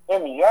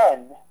 In the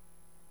end,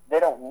 they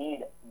don't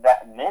need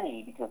that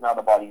many because now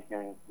the body's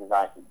doing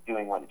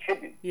what it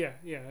should do. Yeah,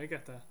 I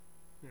get that.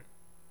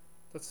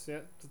 Yeah,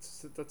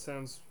 that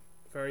sounds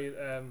very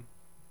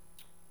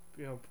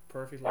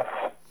perfect.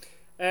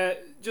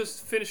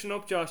 Just finishing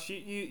up, Josh.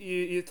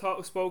 You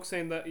spoke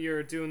saying that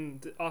you're doing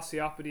the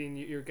osteopathy and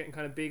you're getting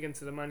kind of big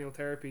into the manual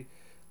therapy.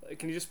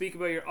 Can you just speak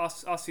about your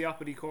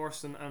osteopathy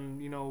course and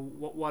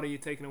what are you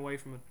taking away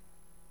from it?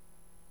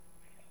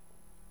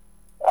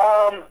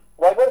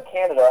 Well, I go to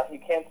Canada. You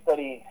can't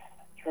study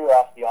true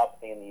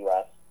osteopathy in the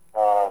U.S.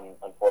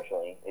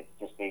 Unfortunately, it's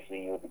just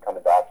basically you would become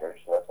a doctor,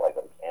 so that's why I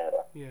go to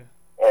Canada. Yeah.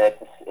 And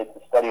it's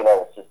a study of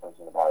all the systems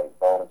in the body: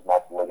 bones,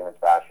 muscle, ligaments,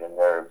 fascia,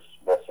 nerves,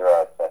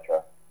 viscera,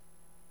 etc.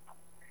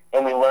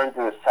 And we learn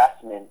through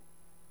assessment,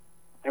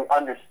 through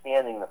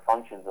understanding the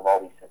functions of all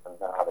these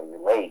systems and how they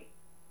relate.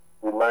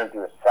 We learn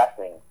through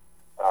assessing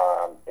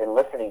and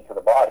listening to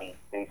the body,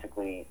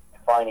 basically, to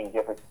finding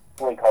different,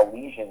 what we call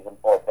lesions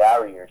or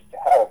barriers to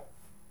health,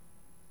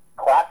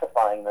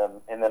 classifying them,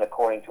 and then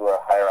according to a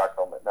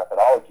hierarchical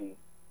methodology,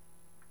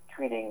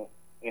 treating,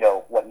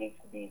 what needs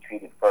to be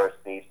treated first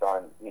based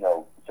on,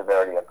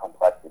 severity or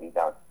complexity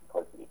down to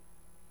simplicity.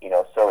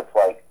 So it's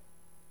like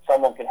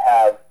someone could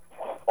have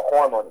a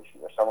hormone issue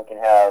or someone can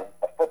have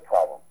a foot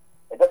problem.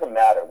 It doesn't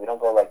matter. We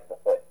don't go right to the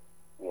foot.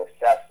 We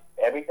assess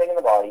everything in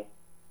the body,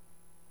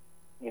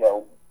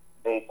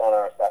 based on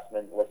our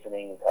assessment,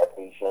 listening,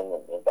 palpation,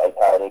 and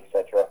vitality,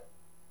 etc.,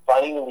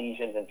 finding the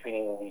lesions and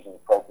treating the lesions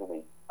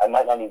appropriately. I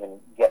might not even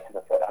get to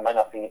the foot. I might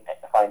not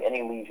find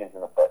any lesions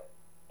in the foot,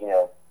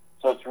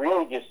 So it's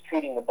really just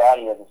treating the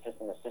body as a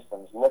system of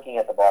systems, looking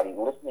at the body,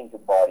 listening to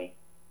the body.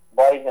 The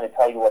body's going to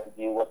tell you what to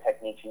do, what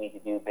techniques you need to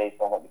do based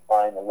on what you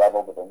find, the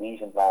level that the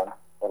lesion's on,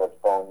 whether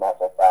it's bone,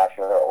 muscle,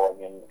 fascia, or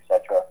organ,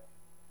 etc.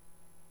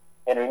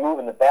 And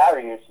removing the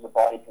barriers so the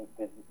body can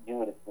do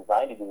what it's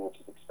designed to do, which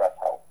is express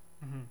health.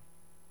 Mm-hmm.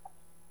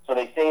 So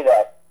they say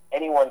that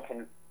anyone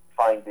can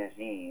find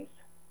disease.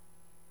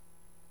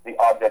 The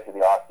object of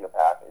the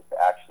osteopath is to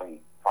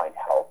actually find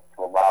health,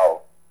 to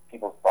allow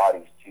people's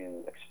bodies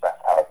to express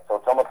health. So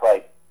it's almost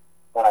like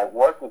when I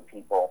work with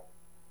people,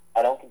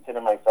 I don't consider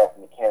myself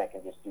a mechanic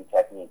and just do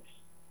techniques.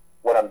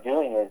 What I'm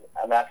doing is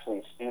I'm actually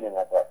a student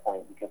at that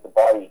point because the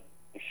body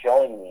is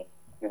showing me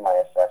through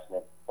my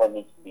assessment what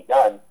needs to be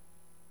done.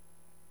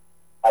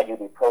 I do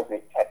the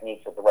appropriate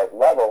techniques at the right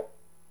level,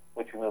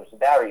 which removes the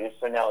barriers.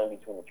 So now in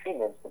between the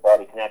treatments, the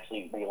body can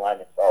actually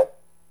realign itself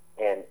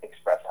and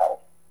express health.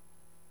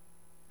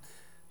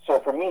 So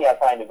for me, I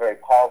find it very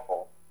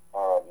powerful,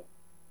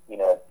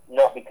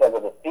 not because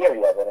of the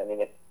theory of it. I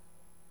mean,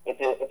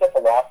 it's a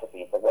philosophy.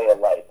 It's a way of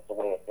life. It's a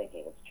way of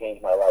thinking. It's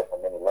changed my life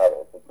on many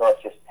levels. It's not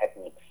just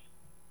techniques.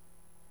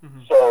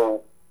 Mm-hmm.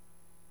 So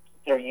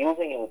they're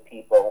using it with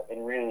people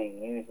and really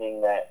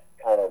using that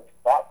kind of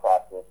thought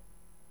process.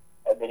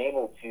 I've been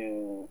able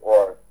to,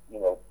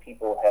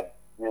 people have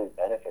really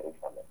benefited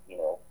from it.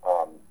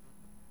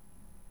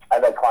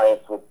 I've had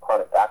clients with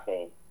chronic back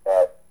pain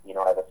that,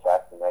 I've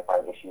assessed and I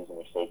find issues in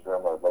their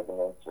sacrum or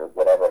ligaments or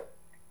whatever,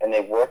 and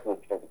they've worked with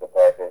physical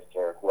therapists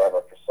or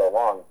whoever for so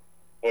long.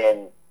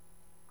 And,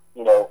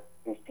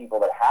 these people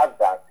that have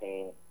back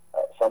pain,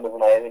 some of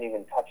them I haven't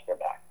even touched their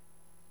back.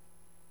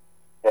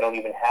 They don't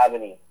even have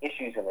any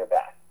issues in their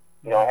back.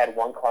 I had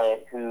one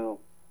client who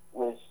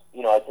was,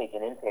 I take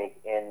an intake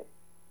and,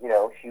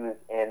 she was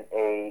in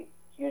a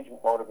huge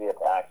motor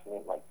vehicle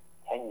accident like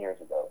 10 years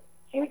ago,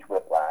 huge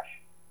whiplash.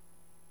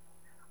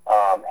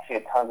 She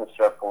had tons of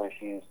cervical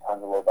issues,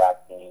 tons of low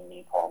back pain,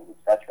 knee problems,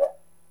 etc.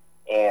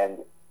 And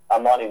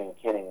I'm not even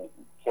kidding.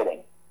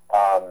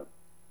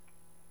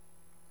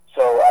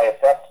 So I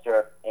assessed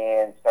her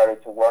and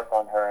started to work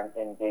on her,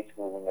 and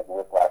basically when you have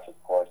whiplash,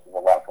 of course, there's a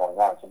lot going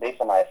on. So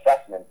based on my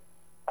assessment,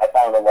 I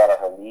found a lot of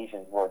her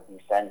lesions were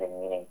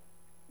descending, meaning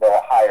they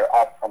were higher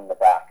up from the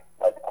back,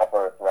 like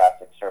upper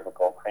thoracic,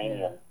 cervical,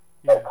 cranium,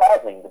 that were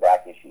causing the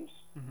back issues.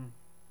 Mm-hmm.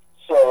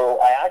 So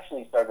I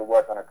actually started to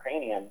work on her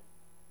cranium,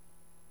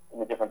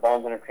 and the different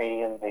bones in her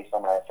cranium based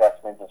on my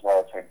assessments, as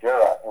well as her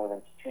dura, and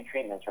within 2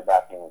 treatments, her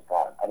back pain was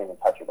gone. I didn't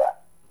even touch her back.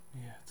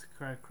 Yeah, it's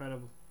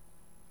incredible.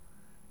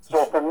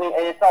 So for me,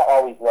 and it's not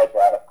always like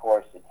that, of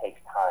course, it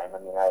takes time. I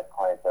mean, I have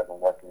clients that have been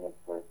working with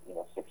for,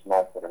 6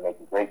 months that are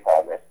making great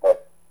progress,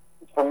 but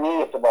for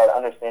me, it's about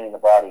understanding the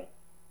body.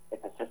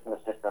 It's a system of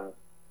systems,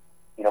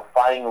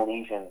 finding the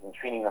lesions and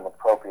treating them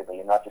appropriately,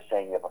 and not just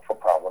saying you have a foot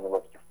problem and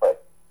look at your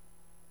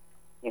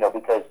foot.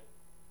 Because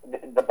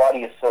the body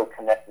is so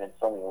connected in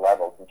so many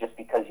levels, and just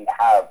because you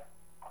have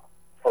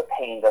foot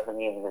pain doesn't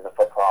mean there's a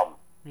foot problem.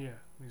 Yeah,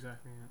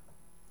 exactly.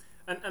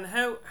 Yeah. And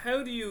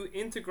how do you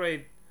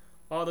integrate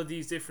all of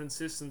these different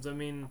systems? I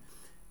mean,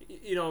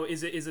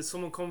 is it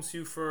someone comes to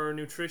you for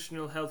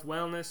nutritional health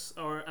wellness,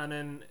 and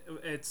then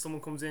it's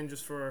someone comes in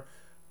just for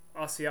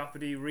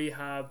osteopathy,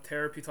 rehab,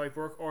 therapy type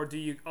work, or do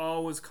you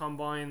always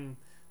combine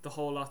the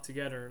whole lot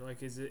together?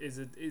 Like, is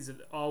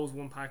it always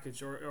one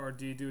package, or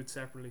do you do it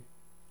separately?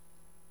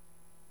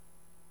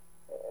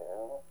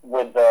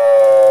 With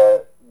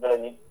the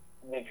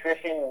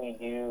nutrition, we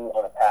do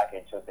on a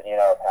package, so it's an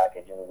 8-hour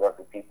package, and we work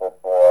with people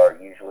for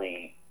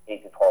usually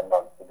 8 to 12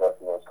 months to go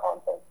through those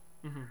consults.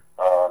 Mm-hmm.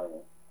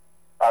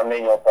 Our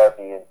manual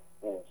therapy is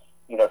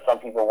some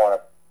people want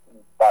to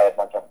buy a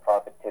bunch up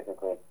front, but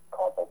typically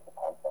consult to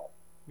consult.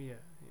 Yeah.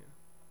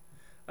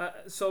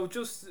 So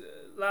just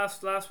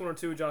last one or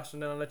two, Josh,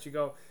 and then I'll let you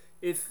go.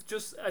 If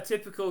just a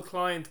typical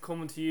client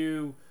coming to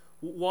you,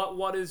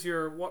 what is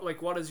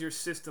your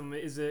system?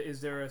 Is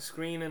there a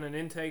screening, an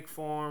intake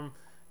form?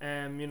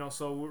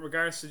 So with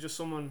regards to just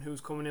someone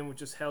who's coming in with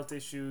just health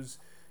issues,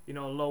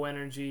 low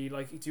energy,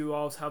 like, do you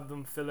always have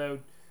them fill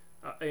out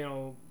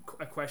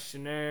a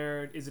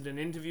questionnaire? Is it an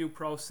interview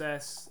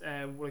process?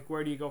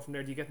 Where do you go from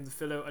there? Do you get them to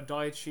fill out a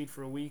diet sheet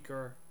for a week,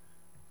 or?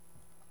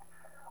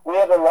 We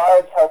have a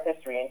large health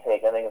history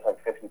intake. I think it's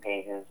like 50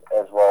 pages,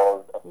 as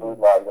well as a food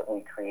log that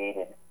we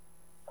created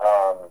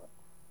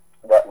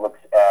that looks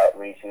at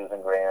ratios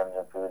and grams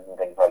and foods and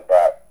things like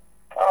that,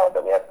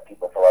 that we have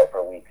people fill out for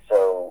a week.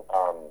 So,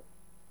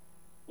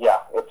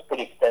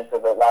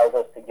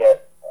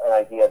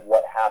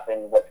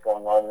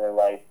 going on in their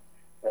life,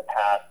 in the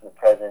past, in the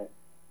present,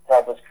 to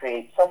help us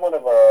create somewhat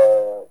of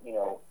a,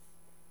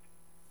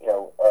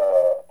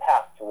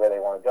 path to where they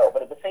want to go.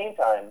 But at the same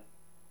time,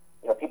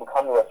 people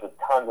come to us with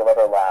tons of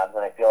other labs,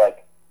 and I feel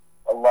like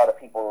a lot of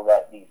people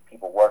that these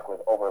people work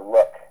with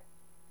overlook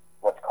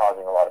what's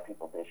causing a lot of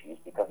people's issues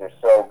because they're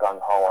so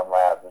gung-ho on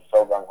labs, they're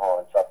so gung-ho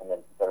on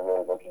supplements instead of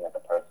really looking at the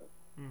person.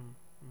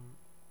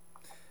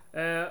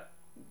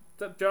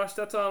 Josh,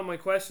 that's all my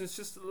questions.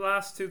 Just the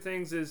last two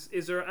things is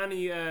there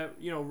any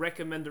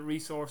recommended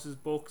resources,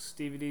 books,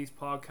 DVDs,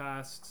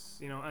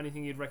 podcasts,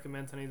 anything you'd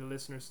recommend to any of the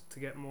listeners to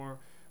get more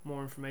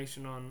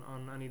information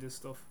on any of this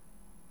stuff?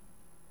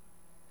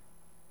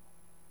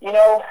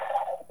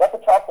 That's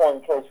a tough one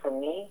because for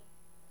me,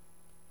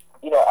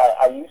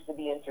 I used to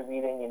be into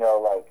reading,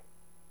 like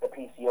the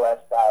PCOS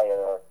diet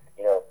or,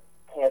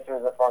 cancer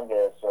is a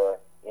fungus or,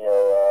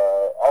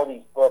 all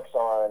these books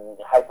on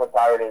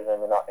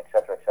hypothyroidism and et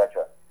cetera, et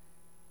cetera.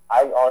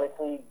 I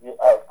honestly,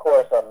 of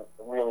course, I'm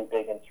really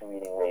big into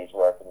reading Ray's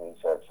work and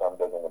research, so I'm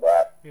big into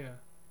that. Yeah.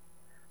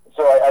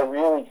 So I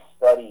really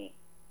study,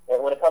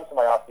 and when it comes to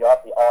my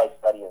osteopathy, all I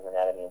study is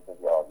anatomy and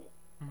physiology.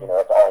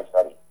 That's all I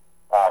study.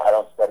 I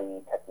don't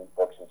study technique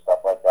books and stuff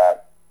like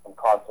that. I'm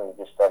constantly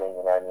just studying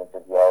anatomy and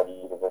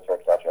physiology, et cetera,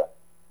 et cetera.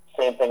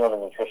 Same thing on the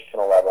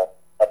nutritional level.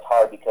 That's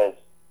hard because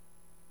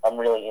I'm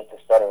really into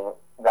studying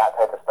that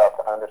type of stuff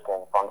to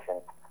understand function.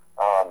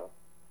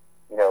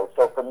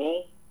 So for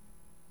me,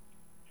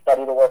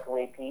 study the work of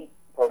Ray Peat,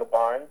 go to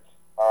Barnes.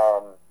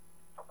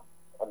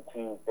 I'm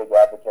two big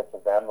advocates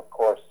of them. Of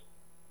course,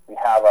 we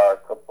have our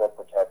cookbook,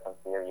 which has some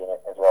theory in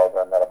it, as well as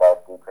our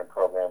metabolic blueprint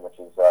program, which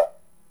is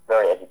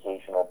very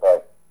educational.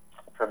 But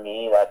for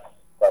me, that's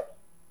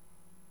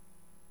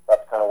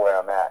kind of where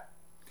I'm at.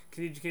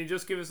 Can you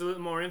just give us a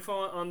little more info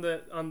on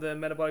the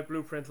metabolic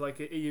blueprint? Like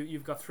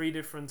you've got 3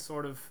 different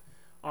sort of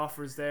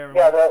offers there.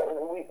 Yeah,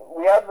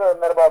 we have the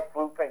metabolic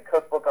blueprint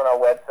cookbook on our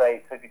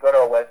website. So if you go to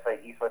our website,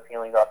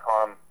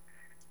 eastwesthealing.com,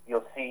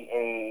 you'll see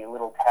a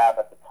little tab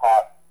at the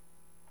top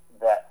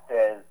that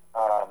says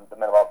the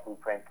metabolic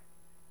blueprint,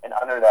 and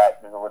under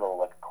that there's a little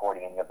like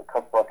accordion. You have the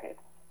cookbook. It's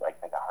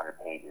like 100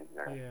 pages,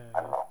 or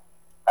I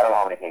don't know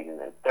how many pages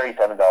it is.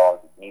 $37.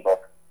 It's an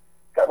ebook.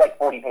 It's got like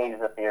 40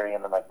 pages of theory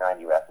and then like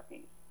 90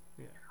 recipes.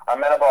 Yeah. Our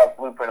metabolic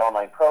blueprint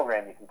online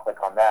program, you can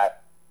click on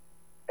that.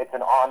 It's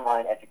an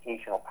online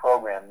educational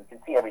program. You can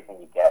see everything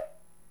you get.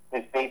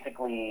 There's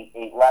basically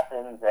 8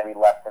 lessons. Every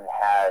lesson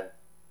has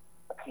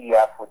a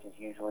PDF, which is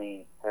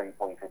usually 30,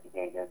 40, 50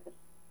 pages. It's,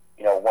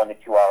 1 to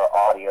 2 hour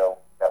audio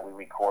that we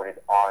recorded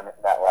on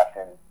that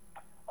lesson.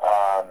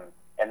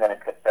 And then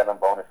it's got 7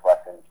 bonus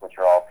lessons, which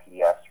are all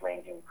PDFs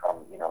ranging from,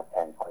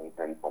 10, 20,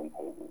 30, 40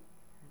 pages,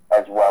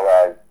 as well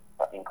as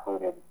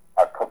included,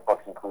 our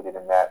cookbooks included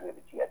in that. We have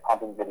a GI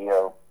pumping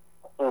video,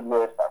 a food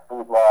list, our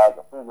food log,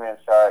 a food gram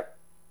chart.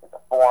 There's a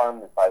form,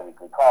 there's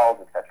bi-weekly calls,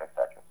 et cetera, et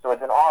cetera. So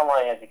it's an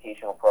online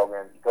educational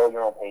program. You go at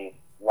your own pace,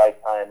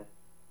 lifetime.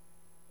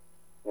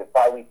 We have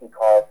bi-weekly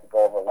calls to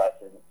go over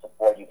lessons,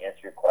 support you,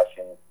 answer your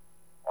questions.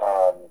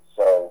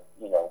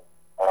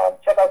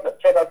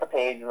 Check out the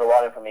page. There's a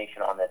lot of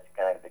information on this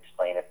to kind of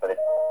explain it, but it's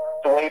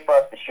a way for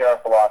us to share our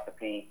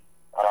philosophy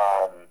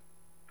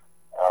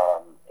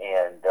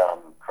and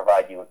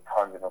provide you with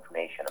tons of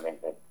information. I mean,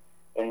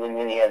 in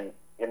the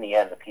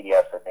end, the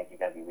PDFs, I think you're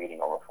going to be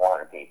reading over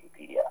 400 pages of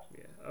PDFs.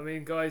 Yeah, I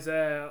mean, guys,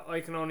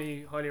 I can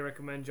only highly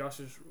recommend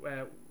Josh's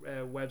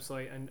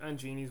website and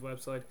Jeannie's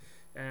website,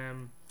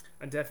 and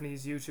definitely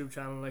his YouTube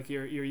channel. Like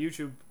your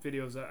YouTube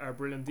videos are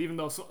brilliant. Even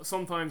though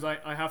sometimes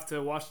I have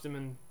to watch them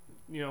in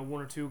 1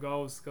 or 2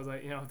 goes because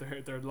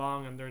they're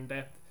long and they're in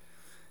depth.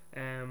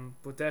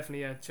 But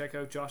definitely check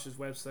out Josh's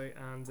website.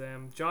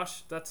 And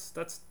Josh,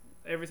 that's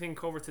everything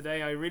covered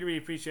today. I really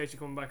appreciate you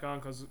coming back on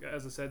because,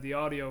 as I said, the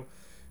audio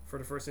for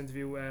the first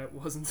interview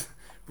wasn't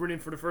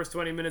brilliant for the first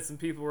 20 minutes, and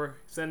people were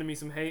sending me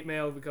some hate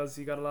mail because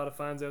you got a lot of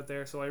fans out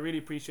there. So I really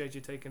appreciate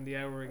you taking the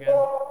hour again.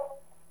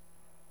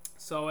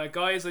 So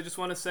guys, I just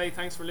want to say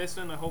thanks for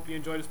listening. I hope you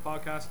enjoyed this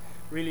podcast.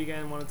 Really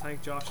again want to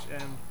thank Josh.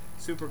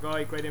 Super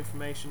guy, great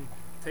information.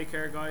 Take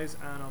care guys,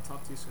 and I'll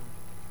talk to you soon.